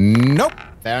 Nope.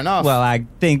 Fair enough. Well, I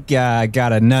think I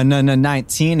got a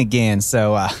 19 again,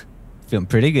 so feeling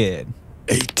pretty good.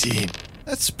 18.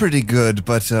 That's pretty good,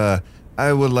 but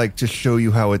I would like to show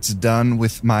you how it's done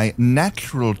with my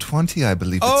natural 20, I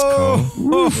believe it's called.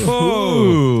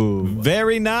 Oh,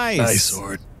 very nice. Nice,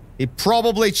 Ord. he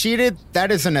probably cheated.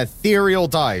 That is an ethereal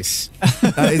dice.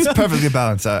 It's perfectly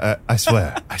balanced, I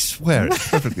swear. I swear it's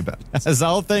perfectly balanced. As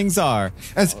all things are.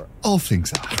 As all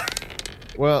things are.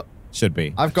 Well, Should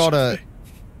be. I've got a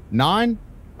 9.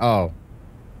 Oh,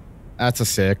 that's a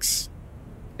 6.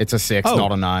 It's a 6, Oh.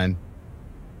 not a 9.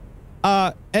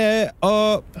 Nice.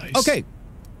 Okay.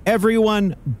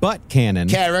 Everyone but Cannon.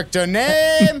 Character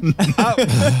name.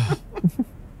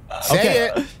 Say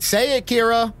Okay. it. Say it,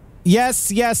 Kira.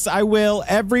 Yes, I will.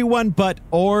 Everyone but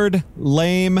Ord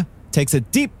Lame takes a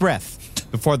deep breath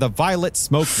before the violet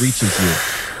smoke reaches you.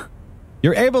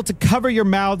 You're able to cover your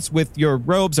mouths with your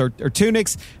robes or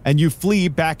tunics, and you flee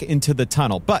back into the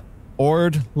tunnel. But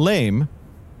Ord Lame,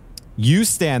 you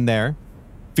stand there,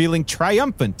 feeling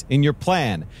triumphant in your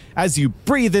plan. As you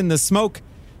breathe in the smoke,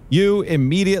 you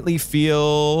immediately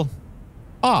feel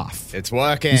off. It's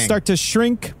working. You start to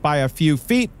shrink by a few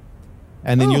feet,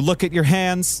 and then you look at your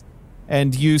hands,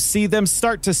 and you see them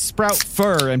start to sprout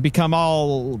fur and become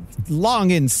all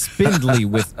long and spindly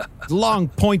with long,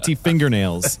 pointy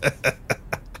fingernails.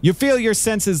 You feel your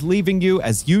senses leaving you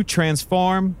as you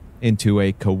transform into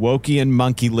a Kowokian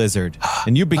monkey lizard,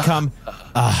 and you become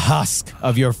a husk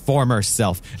of your former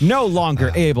self, no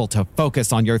longer able to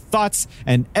focus on your thoughts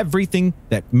and everything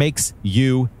that makes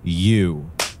you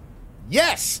you.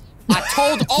 Yes! I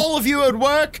told all of you it would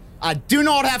work. I do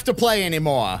not have to play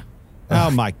anymore.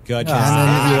 Oh my goodness.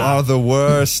 Cannon, you are the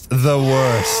worst. The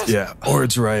worst. Yeah,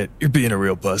 Ord's right. You're being a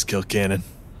real buzzkill, Cannon.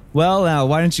 Well,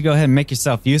 why don't you go ahead and make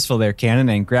yourself useful there, Cannon,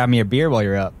 and grab me a beer while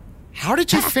you're up. How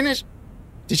did you finish?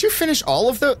 Did you finish all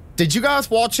of the? Did you guys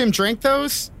watch him drink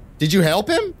those? Did you help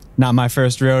him? Not my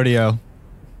first rodeo.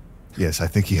 Yes, I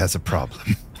think he has a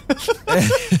problem.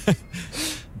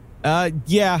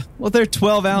 Yeah. Well, they're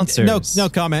 12 ounces. No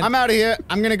comment. I'm out of here.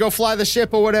 I'm gonna go fly the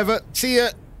ship or whatever. See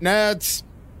ya, nerds.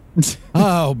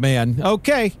 Oh man.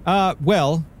 Okay.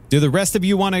 Well, do the rest of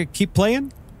you want to keep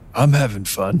playing? I'm having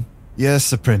fun.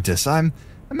 Yes, apprentice. I'm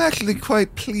actually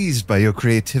quite pleased by your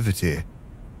creativity.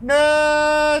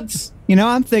 Nerds. You know,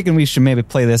 I'm thinking we should maybe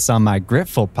play this on my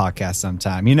Gritful podcast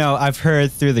sometime. You know, I've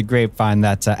heard through the grapevine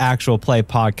that actual play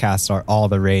podcasts are all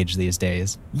the rage these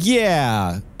days.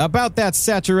 Yeah, about that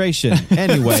saturation.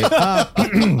 Anyway,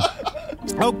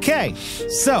 okay.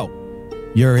 So,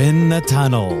 you're in the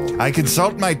tunnel. I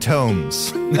consult my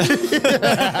tomes.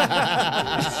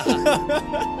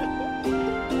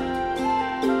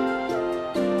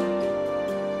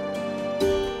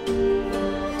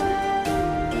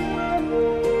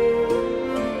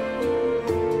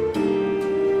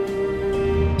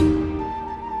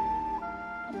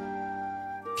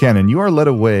 Cannon, you are led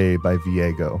away by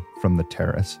Viego from the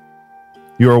terrace.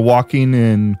 You are walking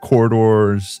in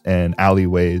corridors and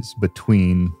alleyways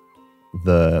between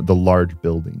the large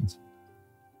buildings.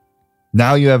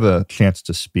 Now you have a chance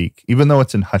to speak. Even though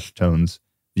it's in hushed tones,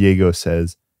 Viego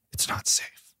says, "It's not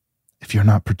safe. If you're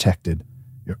not protected,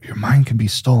 your mind can be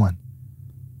stolen.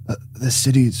 The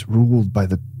city's ruled by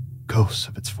the ghosts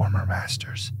of its former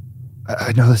masters.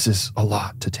 I know this is a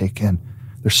lot to take in.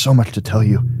 There's so much to tell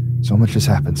you. So much has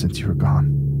happened since you were gone.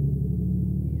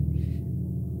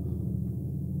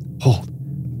 Hold.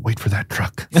 Wait for that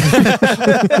truck."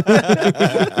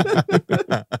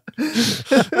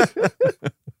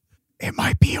 It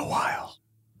might be a while.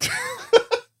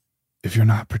 If you're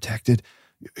not protected,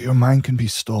 your mind can be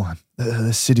stolen.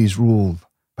 The city's ruled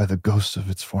by the ghosts of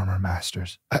its former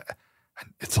masters.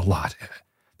 It's a lot.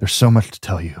 There's so much to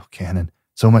tell you, Cannon.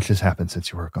 So much has happened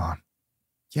since you were gone.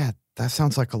 Yeah, that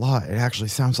sounds like a lot. It actually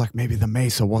sounds like maybe the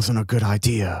Mesa wasn't a good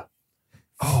idea.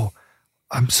 Oh,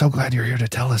 I'm so glad you're here to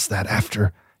tell us that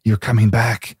after you're coming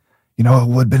back. You know, it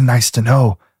would have been nice to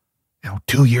know,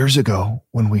 2 years ago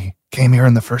when we came here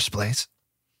in the first place.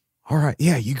 All right,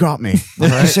 yeah, you got me. All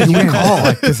right, said you yeah. call.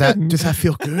 Like, does that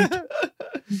feel good?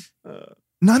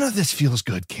 None of this feels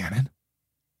good, Cannon.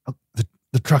 Oh,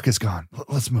 the truck is gone.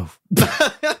 Let's move.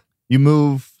 You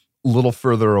move a little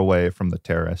further away from the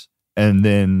terrace, and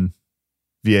then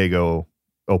Viego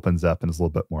opens up and is a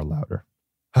little bit more louder.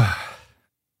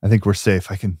 I think we're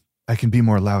safe. I can be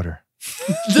more louder.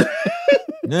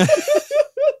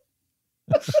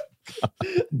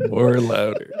 More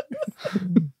louder.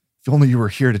 If only you were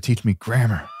here to teach me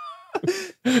grammar.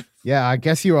 Yeah, I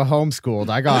guess you were homeschooled.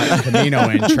 I got Camino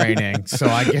in training, so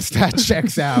I guess that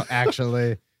checks out,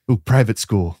 actually. Ooh, private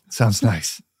school. Sounds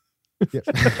nice.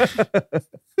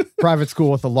 Private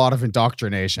school with a lot of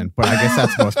indoctrination, but I guess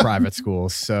that's most private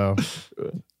schools. So,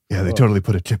 Yeah, they totally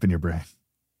put a chip in your brain.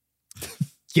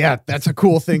 yeah, that's a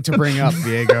cool thing to bring up,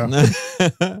 Diego.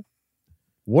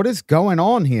 What is going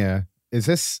on here? Is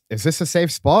this a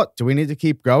safe spot? Do we need to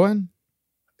keep going?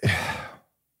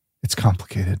 It's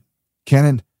complicated.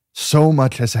 Canon, so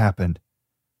much has happened,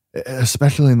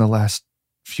 especially in the last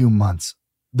few months.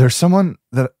 There's someone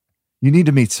that you need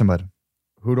to meet somebody.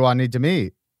 Who do I need to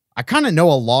meet? I kind of know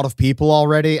a lot of people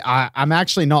already. I'm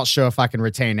actually not sure if I can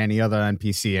retain any other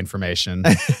NPC information.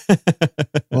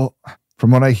 Well,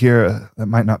 from what I hear, that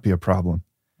might not be a problem.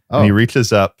 And he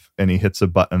reaches up and he hits a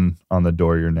button on the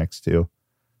door you're next to.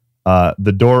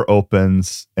 The door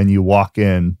opens and you walk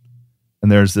in,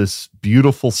 and there's this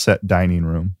beautiful set dining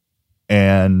room.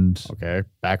 And Okay,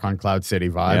 back on Cloud City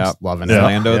vibes. Yep. Loving Yeah. it.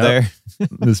 Lando there.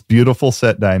 this beautiful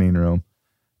set dining room.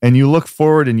 And you look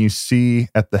forward and you see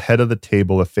at the head of the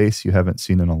table a face you haven't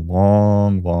seen in a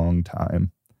long, long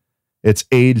time. It's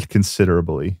aged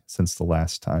considerably since the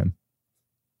last time.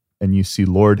 And you see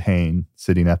Lord Hayne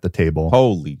sitting at the table.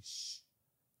 Holy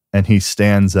And he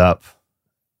stands up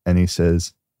and he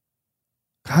says,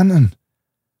 Canon,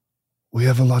 we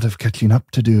have a lot of catching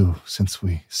up to do since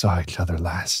we saw each other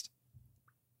last.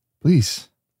 Please,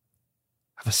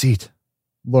 have a seat.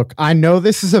 Look, I know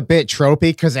this is a bit tropey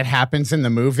because it happens in the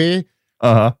movie,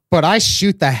 Uh-huh. but I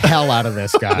shoot the hell out of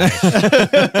this guy.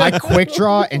 I quick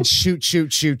draw and shoot.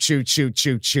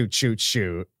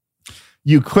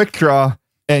 You quick draw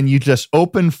and you just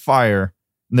open fire,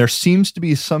 and there seems to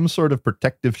be some sort of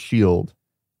protective shield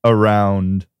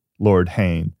around Lord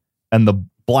Hayne, and the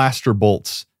blaster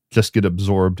bolts just get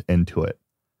absorbed into it.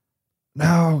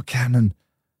 No, Canon,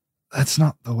 that's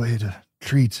not the way to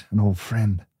treat an old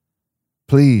friend.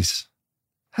 Please,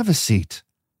 have a seat.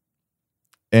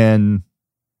 And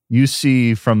you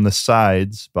see from the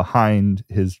sides behind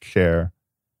his chair,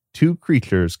 two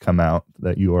creatures come out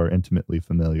that you are intimately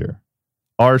familiar.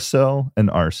 Arcel and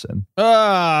Arson.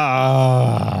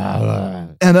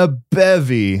 And a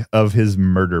bevy of his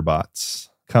murder bots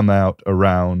come out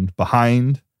around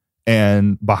behind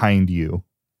and behind you.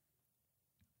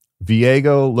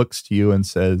 Viego looks to you and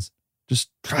says, just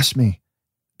trust me.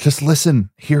 Just listen,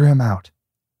 hear him out.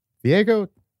 Diego,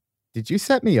 did you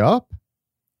set me up?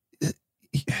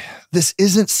 This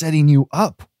isn't setting you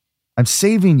up. I'm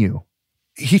saving you.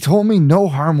 He told me no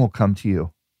harm will come to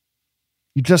you.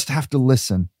 You just have to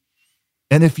listen.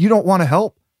 And if you don't want to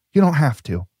help, you don't have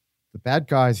to. The bad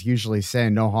guys usually say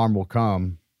no harm will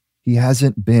come. He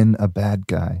hasn't been a bad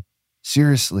guy.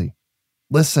 Seriously.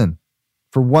 Listen.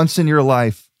 For once in your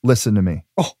life, listen to me.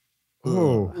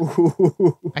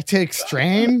 Ooh. I take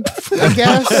strain, I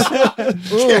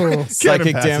guess. Ooh.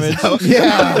 psychic damage.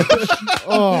 Yeah.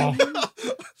 Oh.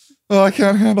 Oh, I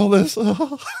can't handle this.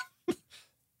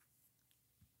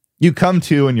 You come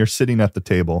to and you're sitting at the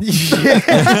table.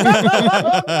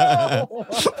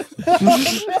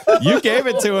 You gave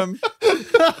it to him.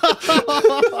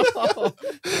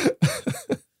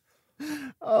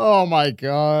 Oh my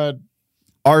God.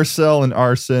 Arcel and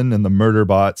Arson and the murder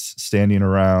bots standing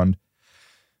around.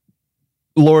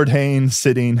 Lord Hayne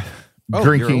sitting, Oh, you're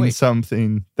drinking awake.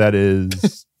 something that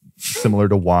is similar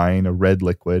to wine, a red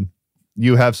liquid.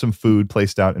 You have some food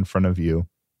placed out in front of you.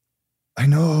 I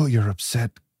know you're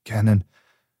upset, Canon.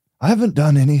 I haven't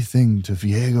done anything to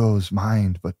Viego's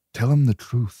mind, but tell him the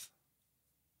truth.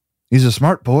 He's a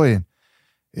smart boy, and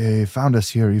he found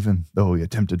us here even though he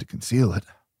attempted to conceal it.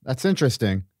 That's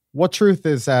interesting. What truth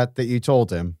is that you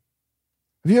told him?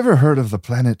 Have you ever heard of the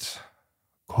planet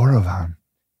Korrivan?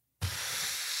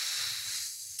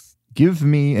 Give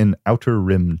me an outer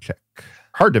rim check.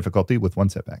 Hard difficulty with 1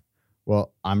 setback.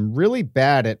 Well, I'm really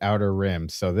bad at outer rim,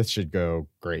 so this should go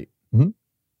great. Mhm.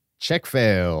 Check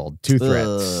failed. 2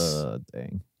 threats.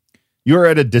 Dang. You're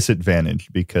at a disadvantage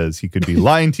because he could be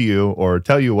lying to you or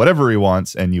tell you whatever he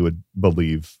wants, and you would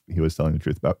believe he was telling the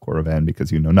truth about Korrivan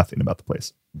because you know nothing about the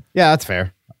place. Yeah, that's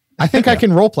fair. I think I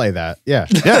can roleplay that. Yeah.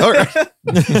 Yeah, all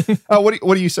right.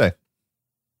 What do you say?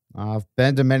 I've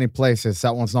been to many places.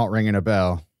 That one's not ringing a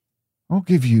bell. I'll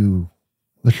give you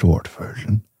the short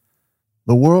version.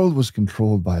 The world was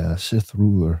controlled by a Sith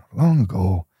ruler long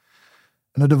ago,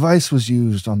 and a device was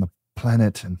used on the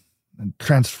planet and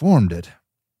transformed it.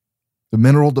 The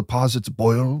mineral deposits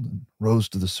boiled and rose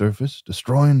to the surface,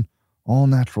 destroying all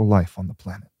natural life on the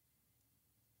planet.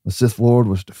 The Sith Lord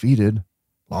was defeated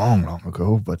long, long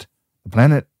ago, but the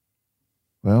planet,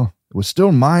 well, it was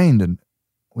still mined, and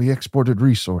we exported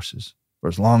resources for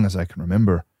as long as I can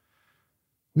remember.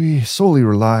 We solely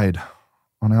relied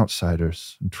on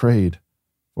outsiders and trade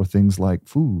for things like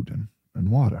food and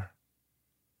water.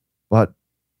 But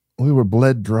we were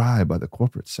bled dry by the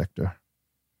corporate sector.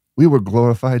 We were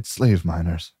glorified slave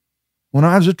miners. When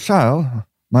I was a child,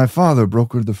 my father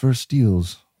brokered the first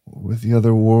deals with the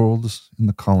other worlds in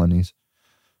the colonies,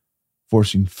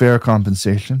 forcing fair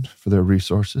compensation for their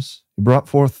resources. He brought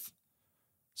forth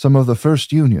some of the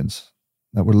first unions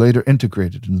that were later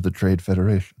integrated into the Trade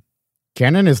Federation.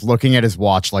 Cannon is looking at his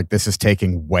watch like this is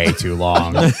taking way too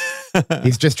long.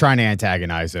 He's just trying to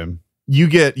antagonize him. You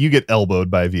get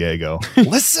elbowed by Viego.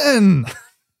 Listen!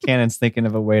 Cannon's thinking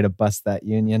of a way to bust that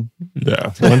union.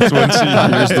 Yeah. Once he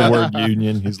hears the word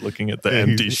union, he's looking at the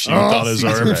empty sheet on his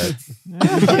arm.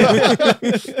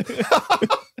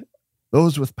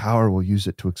 Those with power will use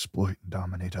it to exploit and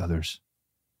dominate others.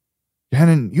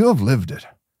 Cannon, you have lived it.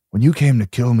 When you came to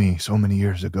kill me so many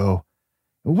years ago,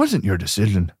 it wasn't your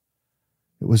decision.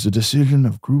 It was a decision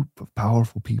of a group of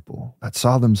powerful people that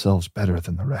saw themselves better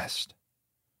than the rest.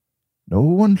 No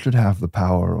one should have the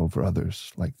power over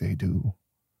others like they do.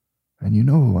 And you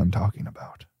know who I'm talking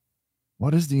about.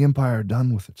 What has the Empire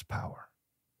done with its power?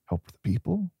 Helped the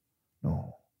people?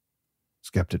 No. It's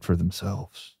kept it for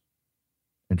themselves.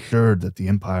 Ensured that the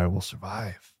Empire will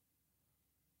survive.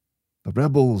 The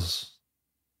rebels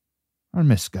are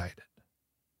misguided.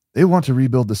 They want to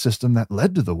rebuild the system that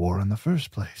led to the war in the first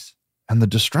place, and the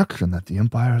destruction that the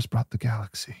Empire has brought the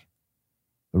galaxy.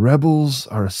 The rebels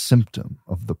are a symptom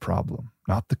of the problem,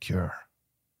 not the cure.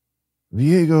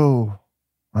 Viego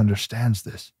understands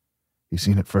this. He's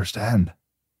seen it firsthand.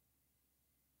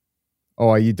 Oh,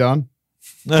 are you done?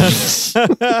 This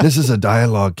is a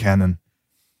dialogue, Cannon.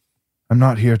 I'm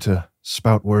not here to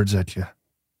spout words at you.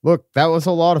 Look, that was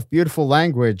a lot of beautiful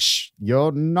language.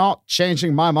 You're not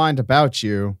changing my mind about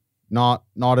you. Not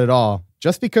at all.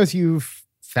 Just because you've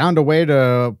found a way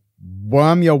to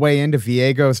worm your way into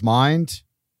Viego's mind,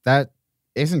 that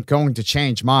isn't going to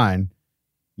change mine.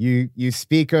 You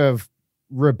speak of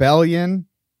rebellion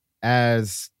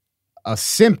as a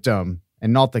symptom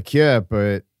and not the cure,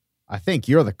 but I think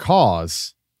you're the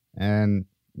cause. And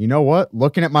you know what?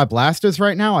 Looking at my blasters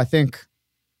right now, I think,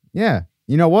 yeah,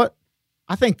 you know what?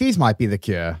 I think these might be the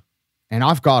cure. And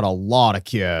I've got a lot of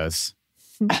cures.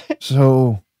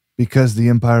 So, because the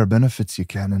Empire benefits you,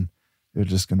 Cannon, you're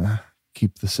just gonna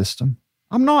keep the system?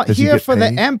 I'm not 'Cause you here get for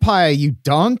paid? the Empire, you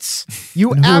dunce.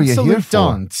 You Then who are you here absolute for?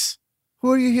 dunce.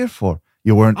 Who are you here for?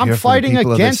 You weren't I'm here fighting for the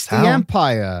people against of this the town.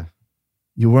 Empire.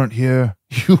 You weren't here.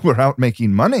 You were out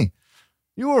making money.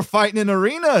 You were fighting in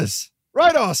arenas.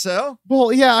 Right, Arcel?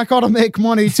 Well, yeah, I gotta make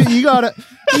money too. You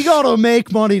gotta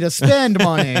make money to spend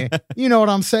money. You know what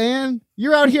I'm saying?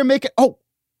 You're out here making. Oh,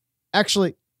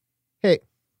 actually, hey,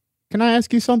 can I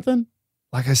ask you something?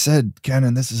 Like I said,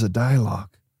 Cannon, this is a dialogue.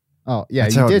 Oh, yeah,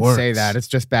 That's you how it did say works. that. It's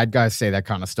just bad guys say that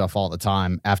kind of stuff all the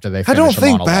time after they I finish don't a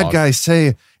think monologue. bad guys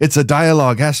say it's a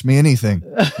dialogue. Ask me anything.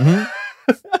 I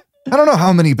don't know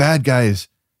how many bad guys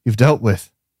you've dealt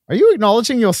with. Are you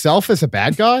acknowledging yourself as a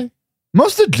bad guy?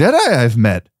 Most of the Jedi I've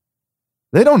met,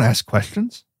 they don't ask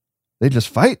questions. They just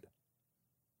fight.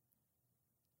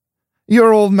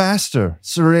 Your old master,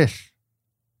 Sarish.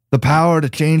 The power to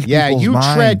change Yeah, people's you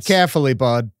minds. tread carefully,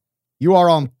 bud. You are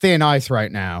on thin ice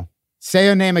right now. Say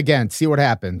her name again. See what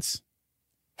happens.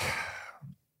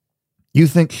 You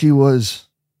think she was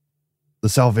the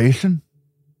salvation?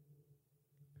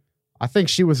 I think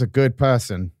she was a good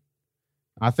person.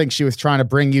 I think she was trying to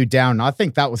bring you down. I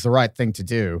think that was the right thing to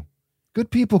do. Good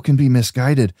people can be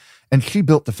misguided, and she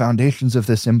built the foundations of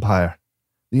this empire.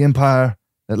 The empire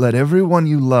that let everyone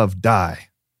you love die.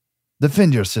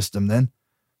 Defend your system, then.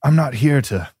 I'm not here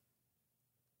to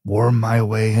worm my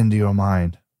way into your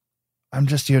mind. I'm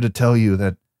just here to tell you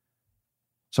that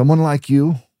someone like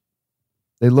you,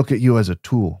 they look at you as a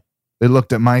tool. They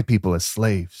looked at my people as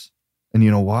slaves. And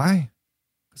you know why?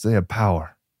 Because they have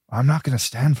power. I'm not going to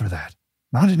stand for that.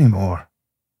 Not anymore.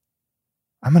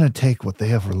 I'm going to take what they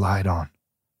have relied on,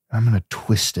 and I'm going to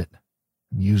twist it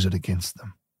and use it against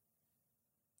them.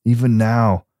 Even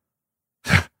now,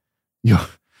 you're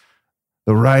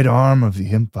the right arm of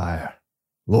the Empire,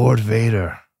 Lord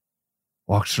Vader,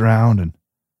 walks around and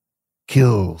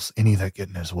kills any that get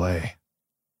in his way.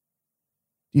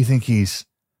 Do you think he's,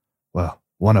 well,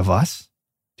 one of us?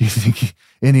 Do you think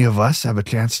any of us have a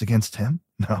chance against him?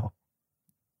 No.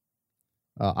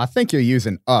 I think you're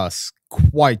using us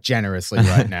quite generously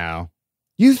right now.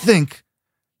 You think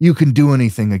you can do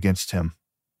anything against him?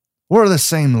 We're the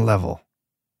same level.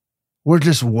 We're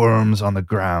just worms on the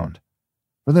ground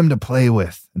for them to play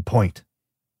with and point.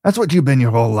 That's what you've been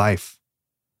your whole life.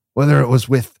 Whether it was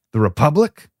with the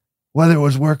Republic, whether it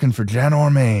was working for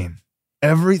Janor Maine,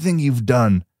 everything you've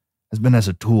done has been as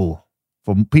a tool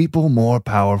for people more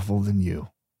powerful than you.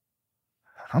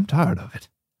 I'm tired of it.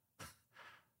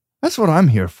 That's what I'm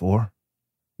here for.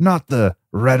 Not the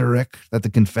rhetoric that the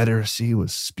Confederacy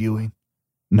was spewing.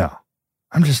 No,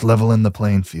 I'm just leveling the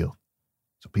playing field.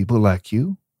 So people like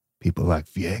you, people like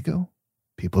Viego,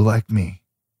 people like me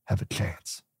have a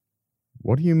chance.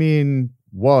 What do you mean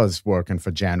was working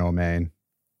for Jan O'Main?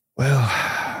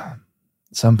 Well,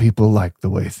 some people liked the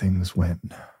way things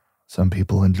went. Some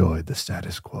people enjoyed the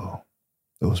status quo.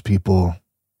 Those people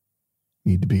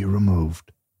need to be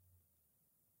removed.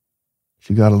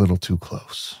 She got a little too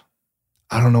close.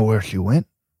 I don't know where she went.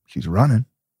 She's running.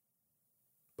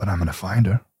 But I'm going to find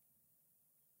her.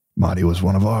 Marty was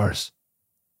one of ours.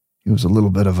 He was a little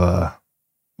bit of a,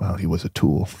 well, he was a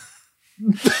tool.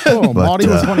 Oh, But, Marty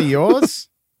was one of yours?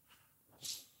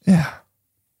 Yeah.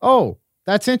 Oh,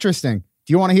 that's interesting.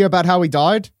 Do you want to hear about how he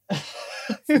died?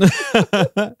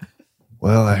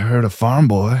 Well, I heard a farm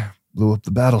boy blew up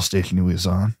the battle station he was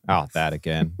on. Oh, that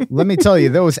again. Let me tell you,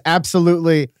 there was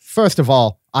absolutely, first of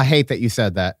all, I hate that you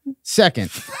said that. Second,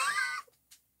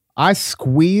 I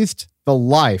squeezed the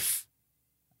life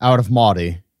out of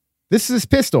Marty. This is his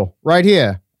pistol right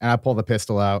here. And I pull the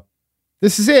pistol out.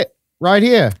 This is it right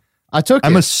here. I took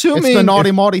I'm it. assuming it's the Naughty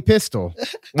if- Marty pistol.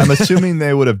 I'm assuming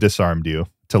they would have disarmed you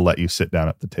to let you sit down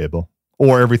at the table,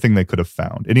 or everything they could have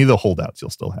found. Any of the holdouts you'll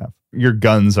still have. Your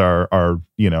guns are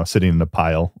sitting in a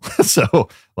pile. So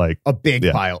like A big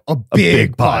Yeah. pile. A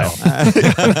big big pile.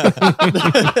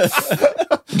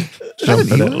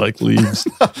 Jumping it like leaves.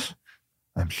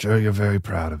 I'm sure you're very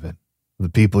proud of it. The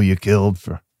people you killed,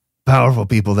 for powerful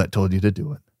people that told you to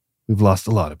do it. We've lost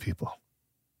a lot of people.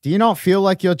 Do you not feel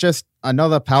like you're just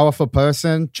another powerful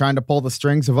person trying to pull the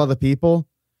strings of other people?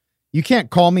 You can't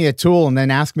call me a tool and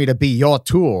then ask me to be your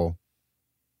tool.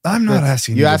 I'm not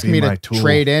asking you ask to be me my to tool.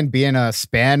 trade in being a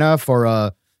spanner for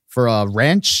a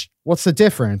wrench. What's the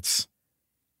difference?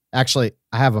 Actually,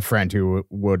 I have a friend who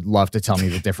would love to tell me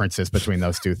the differences between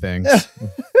those two things.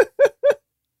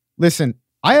 Listen,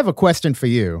 I have a question for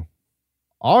you.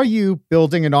 Are you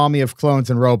building an army of clones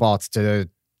and robots to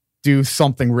do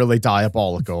something really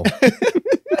diabolical?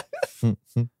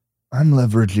 I'm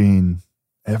leveraging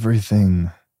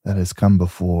everything that has come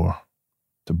before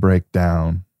to break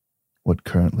down what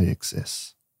currently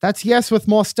exists. That's yes with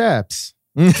more steps.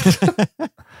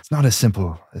 It's not as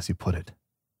simple as you put it.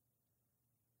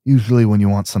 Usually when you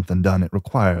want something done, it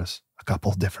requires a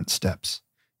couple different steps.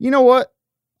 You know what?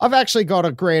 I've actually got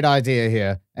a great idea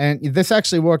here. And this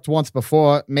actually worked once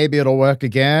before. Maybe it'll work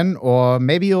again, or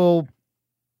maybe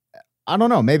I don't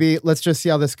know. Maybe let's just see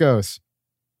how this goes.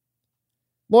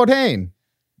 Lord Hain,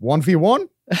 1v1?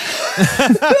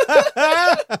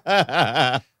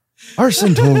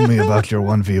 Arson told me about your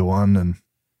 1v1, and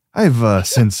I've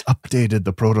since updated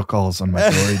the protocols on my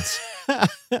droids.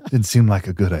 Didn't seem like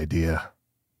a good idea.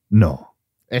 No.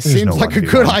 It There's seems no like a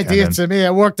 1v1 good idea cannon. to me.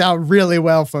 It worked out really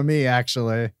well for me,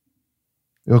 actually.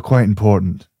 You're quite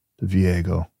important to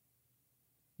Viego.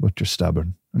 But you're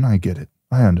stubborn, and I get it.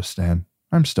 I understand.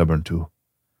 I'm stubborn too.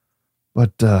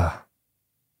 But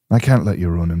I can't let you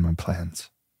ruin my plans.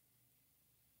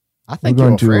 I think We're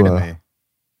you're going afraid to, of me.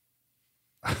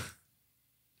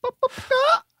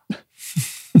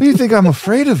 Do you think I'm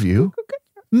afraid of you?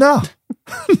 No.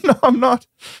 No, I'm not.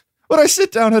 Would I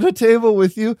sit down at a table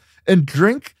with you and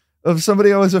drink of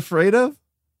somebody I was afraid of?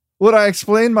 Would I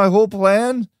explain my whole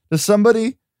plan to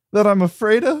somebody that I'm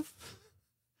afraid of?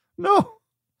 No.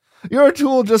 You're a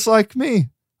tool just like me.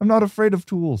 I'm not afraid of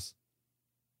tools.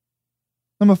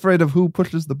 I'm afraid of who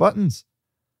pushes the buttons,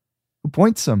 who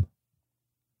points them.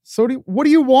 So what do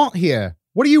you want here?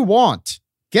 What do you want?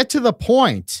 Get to the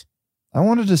point. I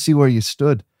wanted to see where you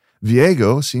stood.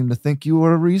 Viego seemed to think you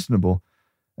were reasonable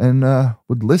and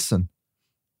would listen,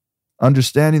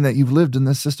 understanding that you've lived in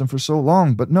this system for so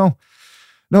long. But no,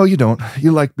 you don't.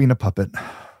 You like being a puppet,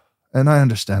 and I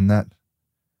understand that.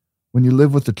 When you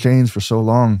live with the chains for so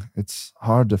long, it's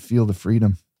hard to feel the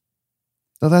freedom.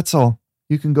 So that's all.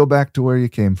 You can go back to where you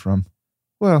came from.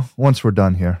 Well, once we're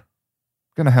done here,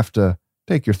 I'm going to have to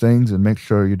take your things and make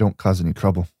sure you don't cause any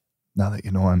trouble, now that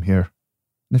you know I'm here.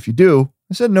 And if you do,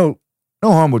 I said no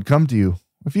harm would come to you.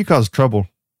 If you cause trouble,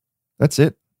 that's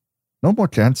it. No more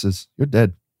chances. You're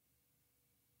dead.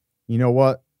 You know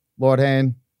what, Lord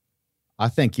Hain? I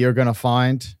think you're going to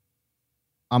find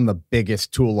I'm the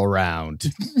biggest tool around.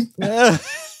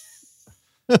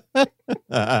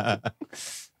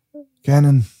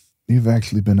 Cannon, you've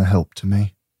actually been a help to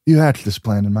me. You hatched this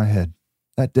plan in my head.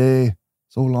 That day,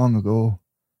 so long ago,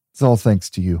 it's all thanks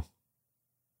to you.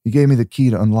 You gave me the key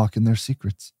to unlocking their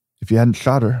secrets. If you hadn't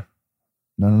shot her,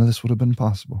 none of this would have been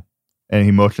possible. And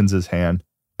he motions his hand.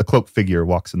 A cloaked figure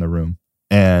walks in the room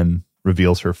and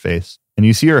reveals her face. And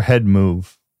you see her head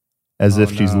move as Oh,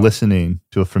 if she's no. listening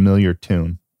to a familiar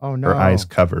tune, Oh, no. her eyes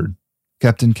covered.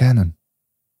 Captain Cannon,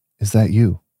 is that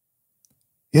you?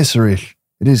 Yes, Arish,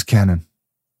 it is Cannon.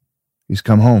 He's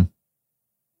come home.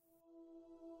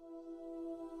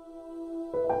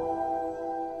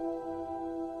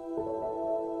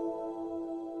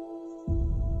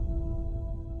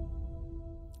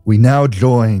 We now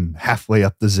join halfway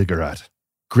up the ziggurat.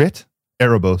 Grit,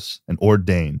 Erebos, and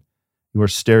Ordain. You are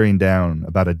staring down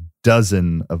about a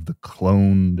dozen of the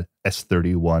cloned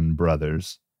S31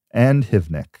 brothers and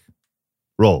Hivnik.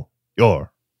 Roll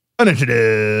your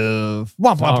initiative.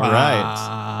 All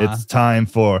right. It's time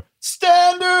for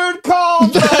standard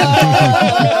combat.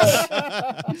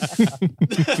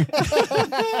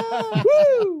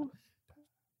 Woo!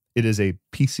 It is a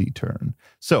PC turn.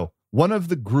 So, one of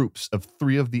the groups of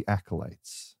 3 of the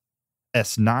acolytes,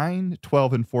 S9,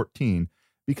 12, and 14,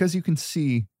 because you can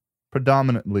see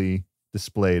predominantly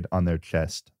displayed on their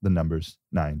chest the numbers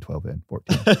 9, 12, and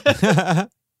 14.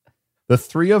 The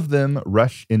 3 of them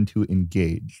rush into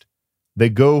engaged. They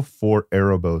go for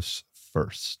Erebos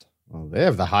first. Well, they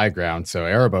have the high ground, so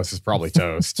Erebos is probably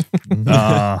toast.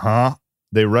 Uh-huh.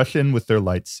 They rush in with their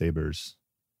lightsabers.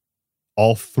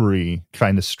 All 3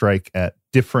 trying to strike at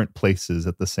different places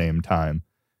at the same time.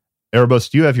 Erebos,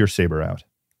 do you have your saber out?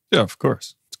 Yeah, of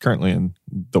course. It's currently in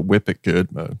the whip it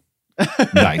good mode.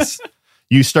 Nice.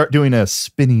 You start doing a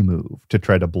spinny move to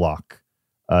try to block.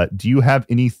 Do you have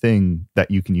anything that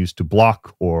you can use to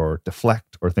block or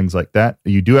deflect or things like that?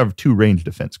 You do have 2 range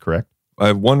defense, correct? I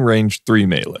have 1 range, 3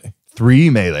 melee. 3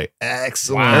 melee.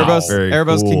 Excellent. Erebos, Very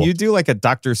Erebos, cool. can you do like a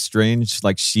Doctor Strange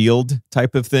like shield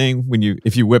type of thing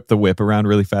if you whip the whip around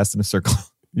really fast in a circle?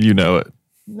 You know it.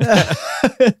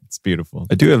 It's beautiful.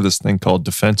 I do have this thing called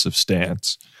defensive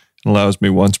stance. It allows me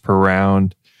once per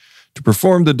round to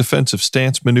perform the defensive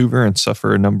stance maneuver and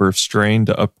suffer a number of strain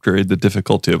to upgrade the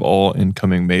difficulty of all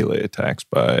incoming melee attacks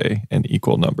by an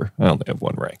equal number. I only have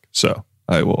 1 rank, so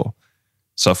I will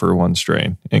suffer 1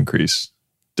 strain, increase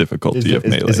difficulty of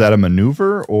melee. Is that a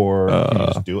maneuver or can you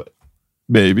just do it?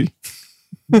 Maybe.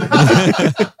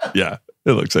 Yeah,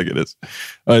 it looks like it is.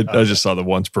 I just saw the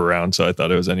once per round, so I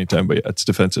thought it was anytime, but yeah, it's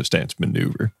defensive stance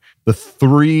maneuver. The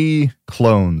 3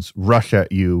 clones rush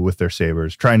at you with their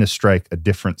sabers, trying to strike a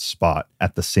different spot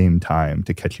at the same time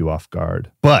to catch you off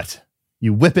guard. But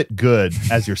you whip it good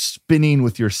as you're spinning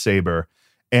with your saber,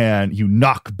 and you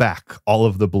knock back all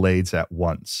of the blades at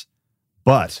once.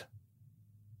 But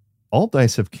all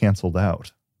dice have canceled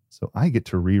out, so I get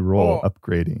to re-roll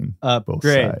upgrading both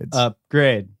Upgrade. sides.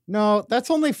 Upgrade. No,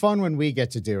 that's only fun when we get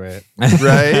to do it.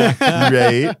 Right?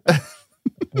 Right?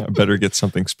 I better get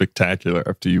something spectacular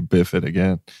after you biff it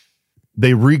again.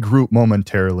 They regroup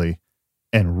momentarily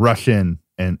and rush in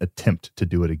and attempt to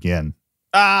do it again.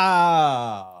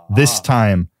 This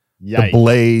time, the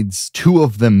blades, 2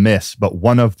 of them miss, but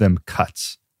 1 of them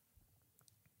cuts.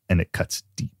 And it cuts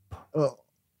deep.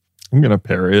 I'm going to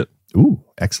parry it. Ooh,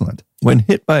 excellent. When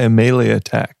hit by a melee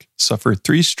attack, suffer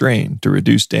 3 strain to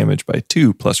reduce damage by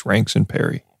 2 plus ranks and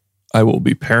parry. I will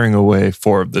be parrying away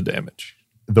 4 of the damage.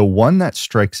 The one that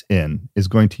strikes in is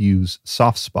going to use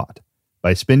Soft Spot.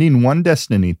 By spending 1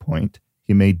 destiny point,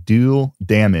 he may deal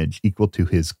damage equal to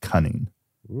his cunning.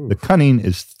 The cunning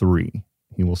is 3.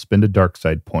 He will spend a dark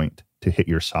side point to hit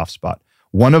your soft spot.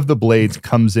 One of the blades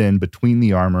comes in between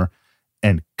the armor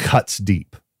and cuts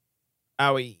deep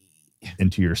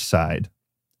into your side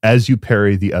as you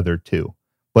parry the other 2.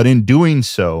 But in doing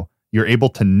so, you're able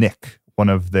to nick one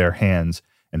of their hands,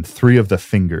 and 3 of the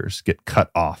fingers get cut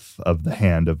off of the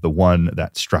hand of the one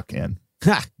that struck in.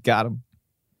 Ha, got him.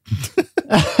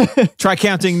 Try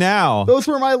counting now. Those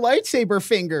were my lightsaber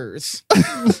fingers.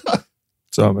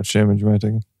 So how much damage am I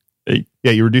taking? 8.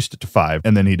 Yeah, you reduced it to 5,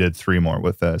 and then he did 3 more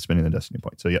with spending the destiny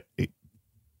point. So, yep, 8.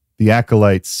 The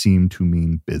acolytes seem to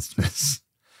mean business.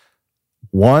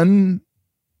 One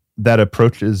that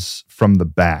approaches from the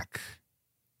back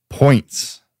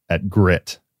points at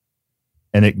Grit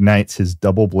and ignites his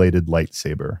double-bladed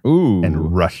lightsaber Ooh.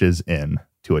 and rushes in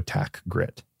to attack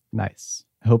Grit. Nice.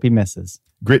 I hope he misses.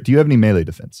 Grit, do you have any melee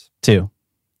defense? 2.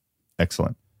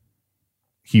 Excellent.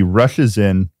 He rushes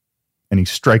in and he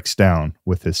strikes down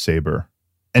with his saber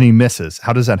and he misses.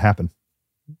 How does that happen?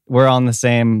 We're on the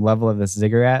same level of this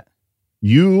ziggurat.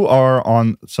 You are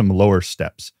on some lower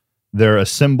steps. They're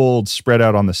assembled, spread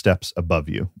out on the steps above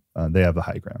you. They have the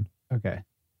high ground. Okay.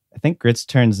 I think Grit's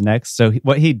turn's next. So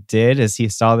what he did is he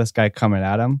saw this guy coming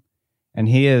at him, and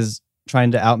he is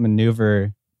trying to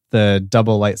outmaneuver the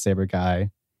double lightsaber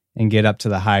guy and get up to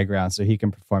the high ground so he can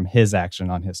perform his action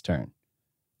on his turn.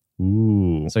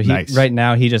 Ooh, So he nice. right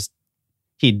now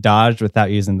he dodged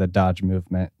without using the dodge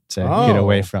movement to get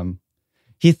away from.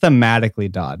 He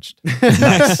thematically dodged.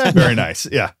 Nice. Very nice.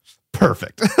 Yeah.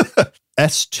 Perfect.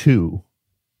 S2,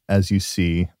 as you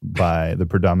see by the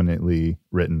predominantly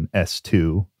written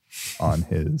S2 on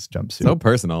his jumpsuit. So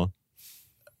personal.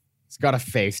 It's got a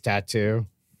face tattoo.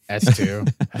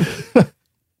 S2.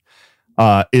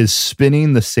 Is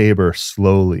spinning the saber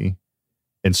slowly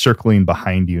and circling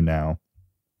behind you now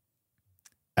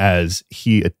as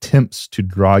he attempts to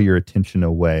draw your attention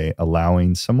away,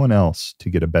 allowing someone else to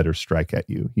get a better strike at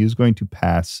you. He is going to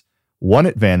pass one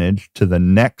advantage to the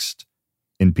next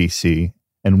NPC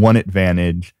and one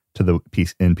advantage to the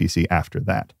NPC after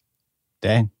that.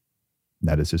 Dang.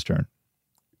 That is his turn.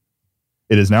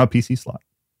 It is now a PC slot.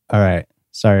 All right.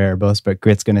 Sorry, Erebos, but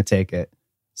Grit's going to take it.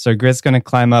 So Grit's going to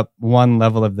climb up one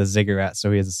level of the ziggurat,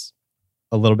 so he's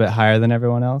a little bit higher than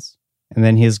everyone else. And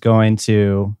then he's going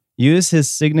to use his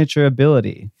signature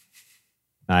ability,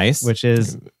 Nice. which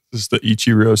is This is the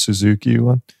Ichiro Suzuki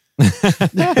one.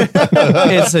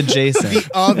 it's adjacent. The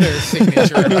other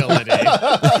signature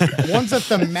ability. One's a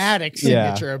thematic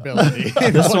Yeah. signature ability.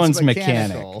 This one's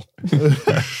mechanical.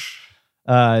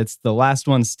 It's the last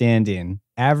one standing.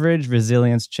 Average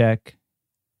resilience check.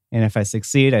 And if I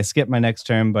succeed, I skip my next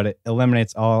turn, but it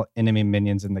eliminates all enemy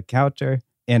minions in the counter.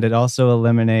 And it also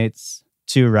eliminates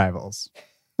 2 rivals,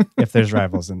 if there's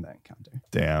rivals in the encounter.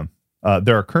 Damn.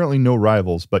 There are currently no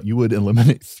rivals, but you would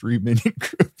eliminate 3 minion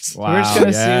groups. Wow. We're just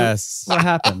going to yes. see what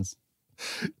happens.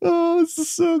 Oh, this is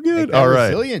so Make good. that All right.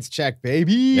 resilience check,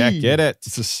 baby. Yeah, get it.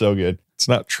 This is so good. It's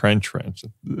not trench wrench.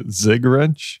 Zig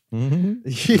wrench. Bear wrench.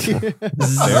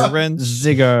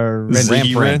 Zigger.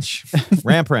 Ziggy wrench.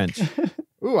 Ramp wrench.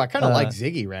 Ooh, I kind of like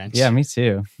Ziggy Wrench. Yeah, me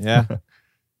too. Yeah.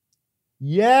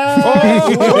 Yeah.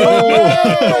 Oh!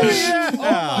 Oh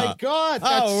my God.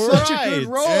 That's All such a right. good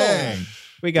roll. Dang.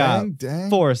 We got Dang, dang.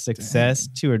 4 success,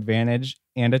 2 advantage,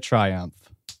 and a triumph.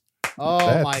 Oh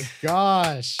That's- my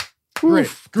gosh. Grit.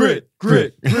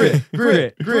 Grit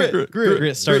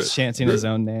starts chanting his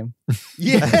own name.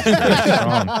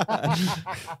 Yeah.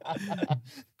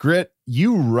 Grit,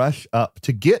 you rush up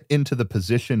to get into the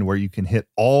position where you can hit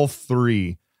all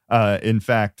 3, in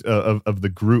fact, of the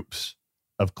groups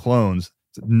of clones,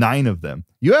 9 of them.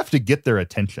 You have to get their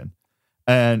attention.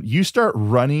 And you start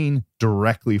running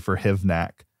directly for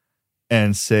Hivnak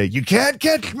and say, "You can't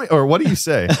catch me." Or what do you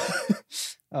say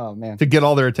Oh, man. to get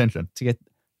all their attention? To get,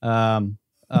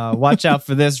 watch out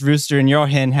for this rooster in your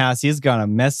hen house. He's going to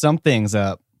mess some things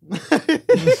up. I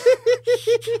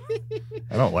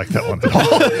don't like that one at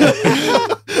all.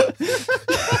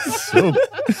 So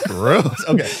gross.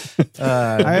 Okay.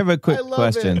 I have a quick I love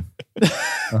question.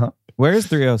 Uh-huh. Where's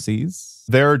 3OCs?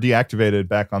 They're deactivated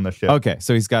back on the ship. Okay,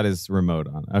 so he's got his remote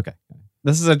on. Okay.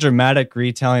 This is a dramatic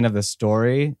retelling of the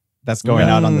story that's going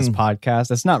out on this podcast.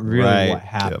 That's not really Right. what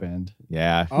happened.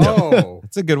 Yeah. Oh.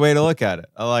 That's a good way to look at it.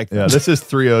 I like Yeah, that. this is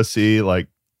 3OC,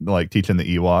 like teaching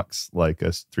the Ewoks, like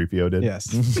as 3PO did. Yes.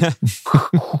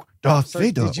 Darth So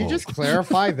Vader. did you just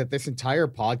clarify that this entire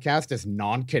podcast is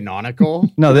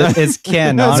non-canonical? No, this it's It's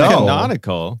canonical,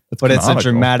 canonical. It's but it's a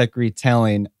canonical. dramatic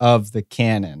retelling of the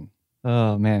canon.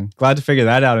 Oh, man. Glad to figure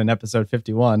that out in episode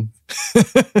 51.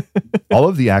 All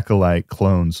of the Acolyte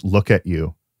clones look at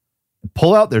you,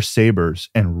 pull out their sabers,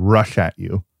 and rush at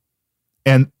you.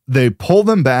 And they pull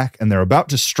them back, and they're about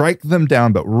to strike them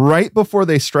down. But right before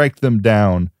they strike them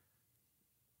down,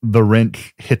 the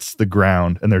wrench hits the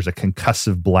ground, and there's a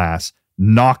concussive blast,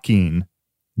 knocking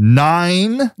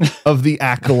 9 of the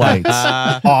Acolytes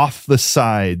off the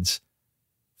sides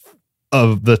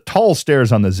of the tall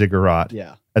stairs on the ziggurat.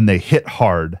 Yeah. And they hit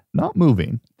hard, not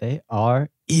moving. They are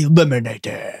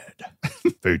eliminated.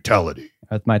 Fatality.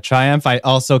 With my triumph, I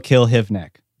also kill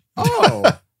Hivnek.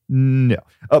 Oh. No.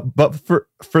 But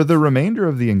for the remainder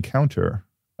of the encounter,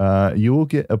 you will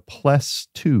get a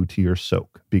 +2 to your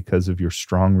soak because of your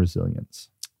strong resilience.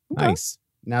 Nice.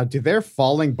 Now, do their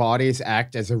falling bodies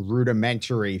act as a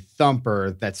rudimentary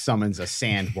thumper that summons a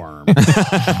sandworm?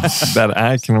 That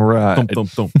I can ride.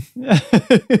 Thump, thump,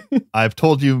 thump. I've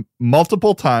told you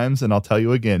multiple times, and I'll tell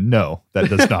you again, no, that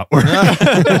does not work.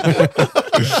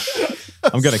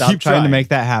 I'm going to Stop keep trying to make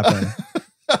that happen.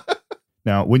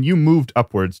 Now, when you moved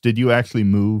upwards, did you actually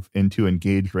move into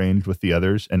engaged range with the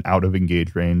others and out of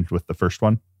engaged range with the first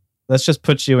one? Let's just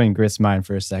put you in Grit's mind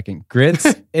for a second.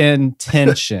 Grit's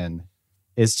intention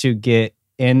is to get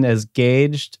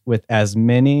engaged with as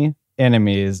many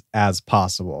enemies as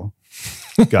possible.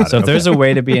 Got So it. if there's a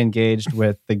way to be engaged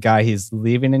with the guy he's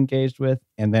leaving engaged with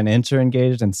and then enter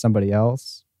engaged in somebody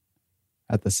else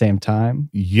at the same time.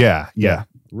 Yeah.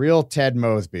 Real Ted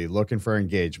Mosby looking for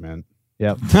engagement.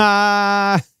 Yep.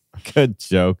 Ah, good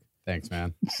joke. Thanks,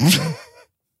 man.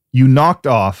 You knocked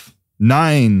off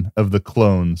 9 of the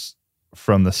clones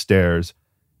from the stairs.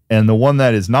 And the one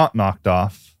that is not knocked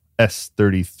off,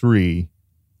 S33,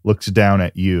 looks down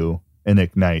at you and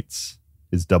ignites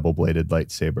his double-bladed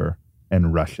lightsaber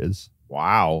and rushes.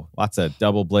 Wow. Lots of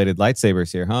double-bladed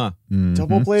lightsabers here, huh? Mhm.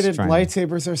 Double-bladed Trying to-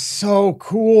 lightsabers are so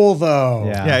cool, though.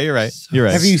 Yeah, you're right. You're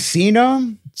right. Have you seen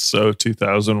them? So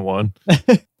 2001.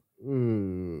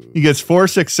 He gets 4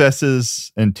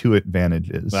 successes and 2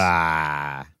 advantages.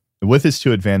 Ah. With his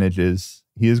 2 advantages,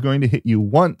 he is going to hit you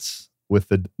once with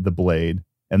the blade,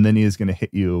 and then he is going to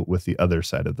hit you with the other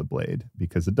side of the blade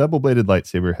because the double-bladed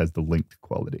lightsaber has the linked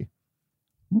quality.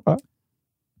 Okay.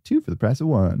 2 for the price of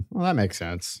 1. Well, that makes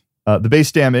sense. The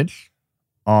base damage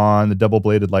on the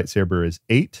double-bladed lightsaber is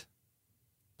 8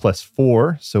 plus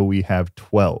 4, so we have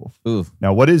 12. Ooh.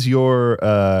 Now, what is your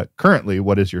currently?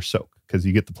 What is your soak? Because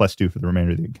you get the +2 for the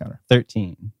remainder of the encounter.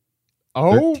 13.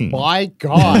 Oh 13. my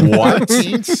God. What?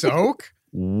 13 soak?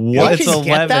 What? It's You can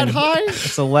get that 11. high?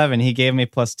 It's 11. He gave me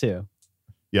 +2.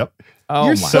 Yep. Oh,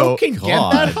 Your my soak can get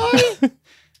that God.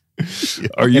 high?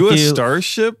 Are you If a you-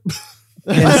 starship?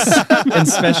 In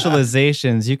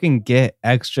specializations, you can get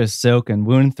extra soak and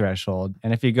wound threshold.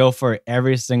 And if you go for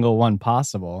every single one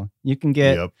possible, you can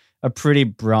get Yep. a pretty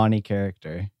brawny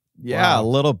character. Yeah, a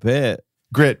little bit.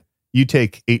 Grit, you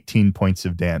take 18 points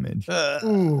of damage.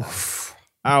 Oof.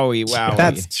 Owie, wowie.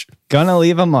 That's gonna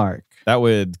leave a mark. That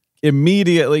would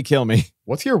immediately kill me.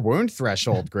 What's your wound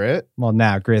threshold, Grit? Well,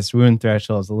 now Grit's wound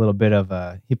threshold is a little bit of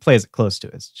a. He plays it close to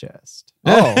his chest.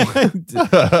 Oh, No, Will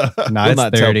it's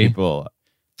not tell 30. people.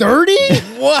 30?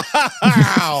 Wow.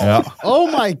 Yeah.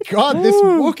 Oh my God, this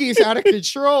Wookiee's out of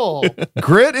control.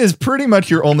 Grit is pretty much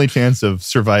your only chance of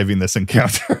surviving this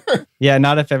encounter. Yeah,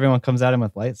 not if everyone comes at him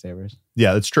with lightsabers.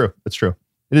 Yeah, that's true. That's true.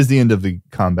 It is the end of the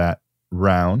combat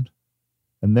round,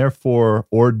 and therefore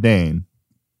Ordain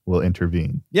will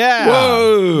intervene. Yeah.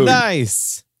 Whoa.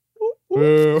 Nice.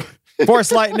 Boo.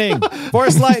 Force lightning.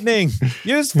 Force lightning.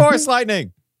 Use force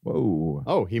lightning. Whoa.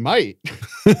 Oh, he might.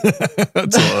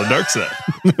 That's a lot of dark side.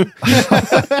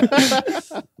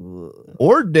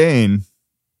 Ordain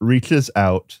reaches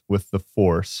out with the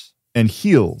force and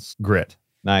heals Grit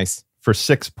Nice. for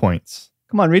 6 points.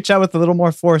 Come on, reach out with a little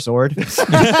more force, Ord.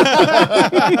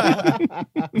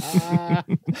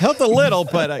 Helped a little,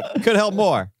 but I could help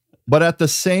more. But at the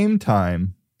same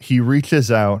time, he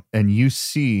reaches out and you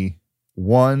see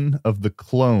one of the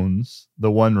clones,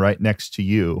 the one right next to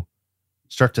you,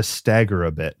 start to stagger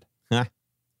a bit. Huh.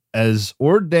 As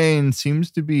Ordain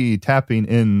seems to be tapping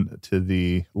into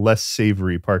the less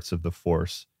savory parts of the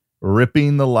Force,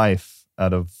 ripping the life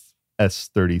out of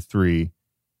S33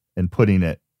 and putting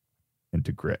it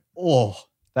into Grit. Oh,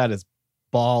 that is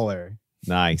baller.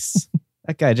 Nice.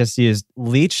 That guy just used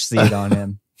leech seed on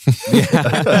him.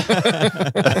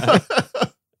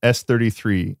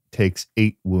 S33 takes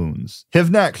 8 wounds.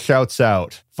 Hivnak shouts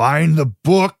out, "Find the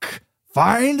book!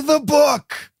 Find the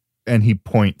book!" And he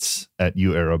points at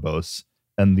you, Erebos,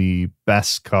 and the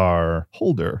Beskar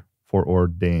holder for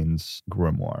Ordain's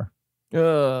grimoire.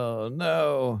 Oh,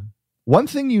 no. One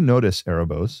thing you notice,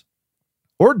 Erebos,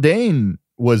 Ordain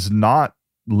was not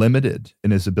limited in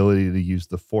his ability to use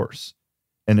the Force.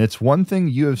 And it's one thing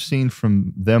you have seen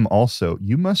from them also.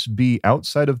 You must be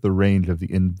outside of the range of the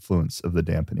influence of the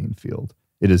dampening field.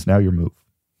 It is now your move.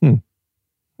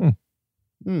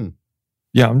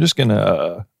 Yeah, I'm just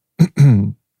gonna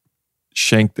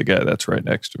shank the guy that's right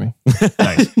next to me.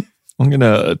 Nice. I'm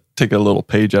gonna take a little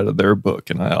page out of their book,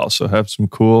 and I also have some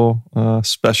cool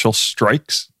special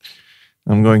strikes.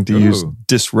 I'm going to use Ooh.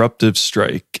 Disruptive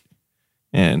Strike,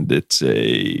 and it's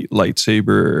a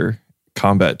lightsaber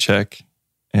combat check,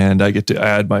 and I get to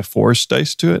add my Force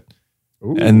dice to it,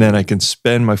 and then I can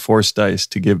spend my Force dice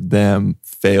to give them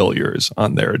failures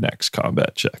on their next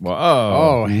combat check. Whoa.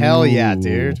 Oh, hell yeah,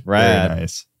 dude. Very Rad.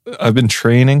 nice. I've been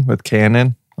training with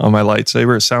Canon on my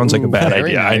lightsaber. It sounds like a Ooh, bad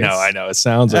very idea. nice. I know. It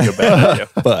sounds like a bad idea,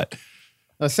 but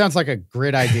That sounds like a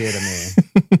great idea to me.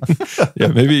 yeah,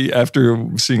 maybe after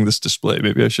seeing this display,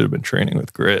 maybe I should have been training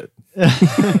with Grit.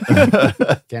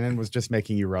 Kenan was just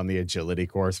making you run the agility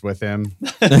course with him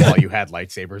while you had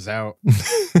lightsabers out.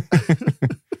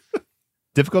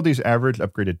 Difficulties average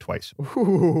upgraded twice.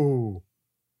 Ooh.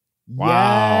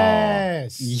 Wow.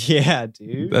 Yes. Yeah,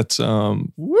 dude. That's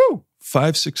Woo.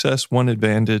 5 success, 1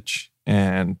 advantage,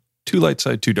 and 2 light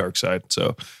side, 2 dark side.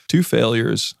 So 2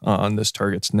 failures on this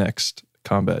target's next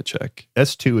combat check.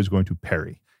 S2 is going to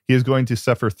parry. He is going to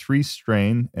suffer 3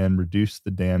 strain and reduce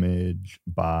the damage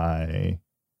by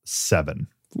 7.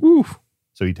 Woo.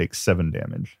 So he takes 7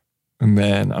 damage. And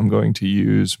then I'm going to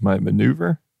use my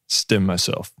maneuver, stim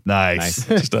myself. Nice.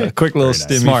 Just a quick little Very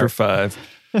nice. stimmy Smart. for 5.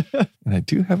 And I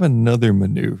do have another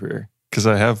maneuver. because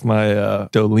I have my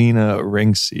Dolina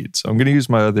ring seed. So I'm going to use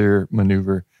my other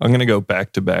maneuver. I'm going to go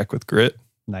back to back with Grit.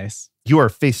 Nice. You are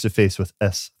face to face with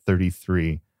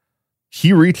S33.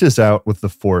 He reaches out with the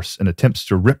force and attempts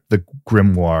to rip the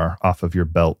grimoire off of your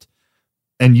belt.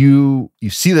 And you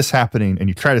see this happening and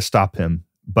you try to stop him,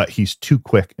 but he's too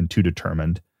quick and too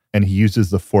determined. And he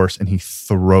uses the force and he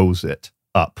throws it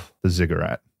up the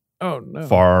ziggurat. Oh, no.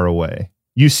 Far away.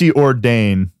 You see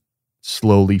Ordain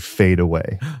slowly fade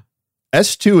away.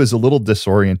 S2 is a little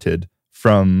disoriented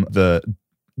from the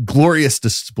glorious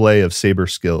display of saber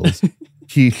skills.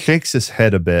 He shakes his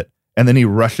head a bit, and then he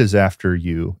rushes after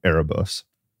you, Erebos.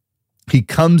 He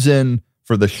comes in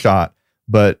for the shot,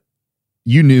 but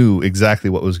you knew exactly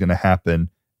what was going to happen,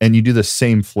 and you do the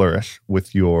same flourish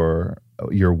with your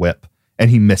whip, and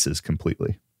he misses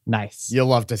completely. Nice. You'll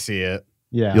love to see it.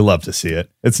 Yeah. You'll love to see it.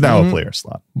 It's now a player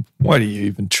slot. Why do you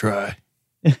even try?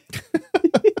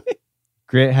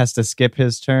 Grit has to skip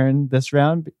his turn this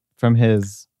round from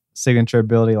his signature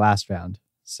ability last round.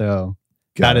 So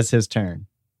that is his turn.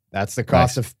 That's the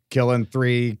cost of killing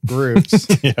 3 groups.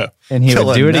 Yeah. And he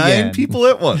would do it 9 again. people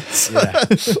at once.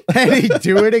 And he'd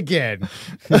do it again.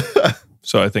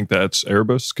 So I think that's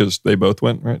Erebos because they both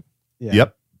went, right? Yeah.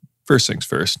 Yep. First things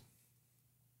first.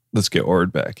 Let's get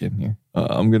Ord back in here.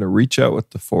 I'm going to reach out with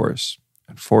the force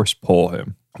and force pull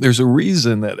him. There's a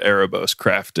reason that Erebos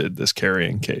crafted this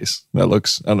carrying case. That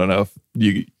looks, I don't know if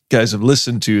you guys have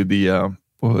listened to the,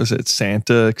 what was it,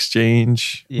 Santa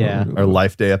Exchange? Yeah. Our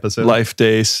Life Day episode. Life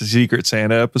Day Secret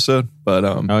Santa episode. But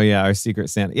Oh, yeah, our Secret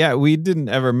Santa. Yeah, we didn't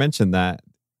ever mention that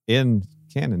in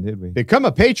canon, did we? Become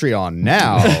a Patreon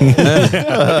now.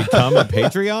 Become a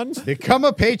Patreon? Become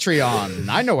a Patreon.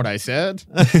 I know what I said.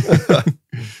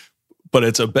 But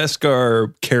it's a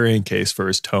Beskar carrying case for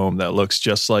his tome that looks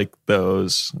just like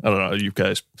those. I don't know, you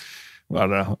guys, I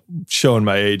don't know, showing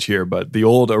my age here, but the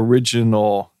old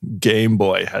original Game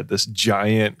Boy had this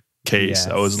giant case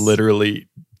that was literally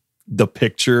the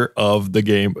picture of the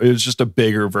game. It was just a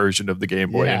bigger version of the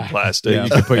Game Boy in plastic. Yeah.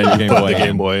 You could put your Game put Boy the in.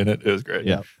 Game Boy in it. It was great.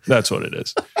 Yeah. That's what it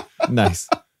is. Nice.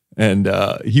 And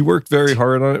he worked very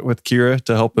hard on it with Kira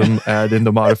to help him add in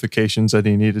the modifications that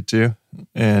he needed to.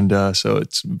 And so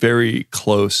it's very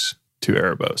close to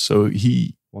Erebos. So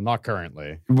Well, not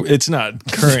currently. it's not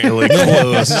currently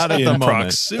close Not at the in moment.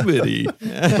 proximity,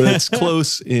 but it's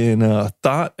close in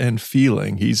thought and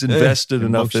feeling. He's invested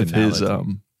enough of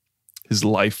his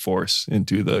life force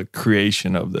into the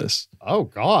creation of this. Oh,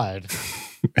 God.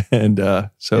 And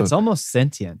so It's almost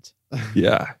sentient.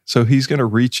 yeah, so he's going to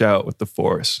reach out with the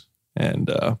force and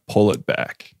pull it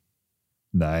back.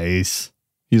 Nice.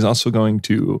 He's also going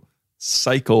to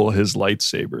cycle his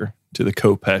lightsaber to the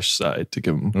Kopesh side to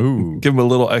give him a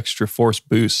little extra force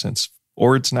boost since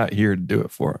Ord's not here to do it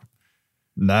for him.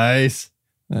 Nice.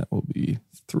 That will be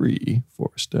 3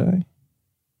 force die.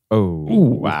 Oh,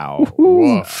 wow.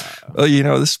 Oh, you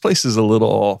know, this place is a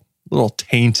little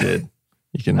tainted.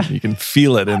 You can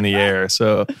feel it in the air.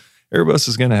 So Erebos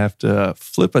is going to have to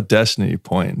flip a destiny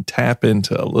point and tap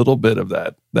into a little bit of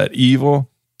that evil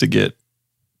to get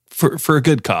for a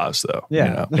good cause, though. Yeah.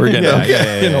 You know, we're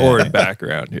getting Ord back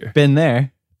around here. Been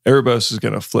there. Erebos is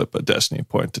going to flip a destiny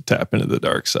point to tap into the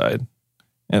dark side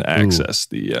and access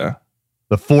the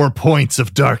 4 points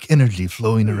of dark energy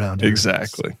flowing around. Erebos.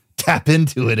 exactly. Tap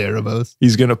into it, Erebos.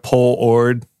 He's going to pull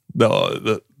Ord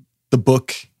the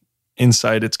book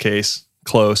inside its case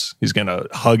close. He's going to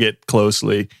hug it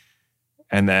closely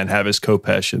and then have his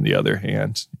Kopesh in the other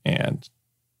hand and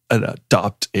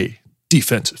adopt a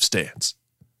defensive stance.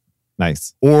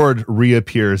 Nice. Ord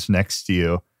reappears next to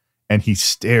you and he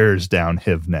stares down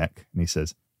Hivnek and he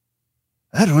says,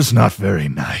 "That was not very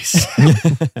nice.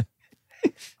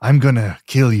 I'm going to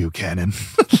kill you, Cannon."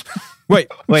 Wait.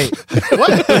 What?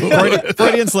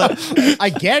 Freudian slip. I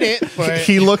get it, but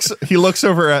He looks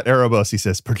over at Erebos. He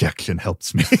says, "Projection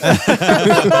helps me." Oh,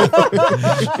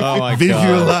 my God.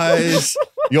 Visualize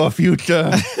your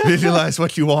future. Visualize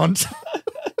what you want.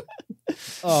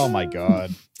 oh my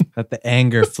God. Let the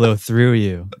anger flow through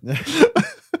you.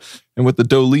 And with the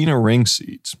Dolina ring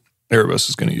seeds, Erebos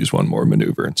is going to use one more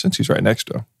maneuver. And since he's right next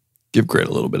to him, give Grit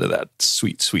a little bit of that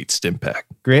sweet, sweet stim pack.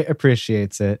 Grit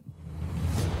appreciates it.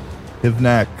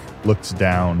 Hivnak looks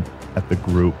down at the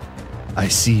group. "I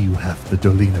see you have the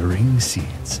Dolina ring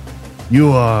seeds.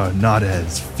 You are not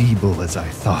as feeble as I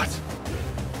thought."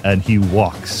 And he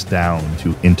walks down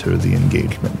to enter the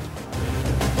engagement.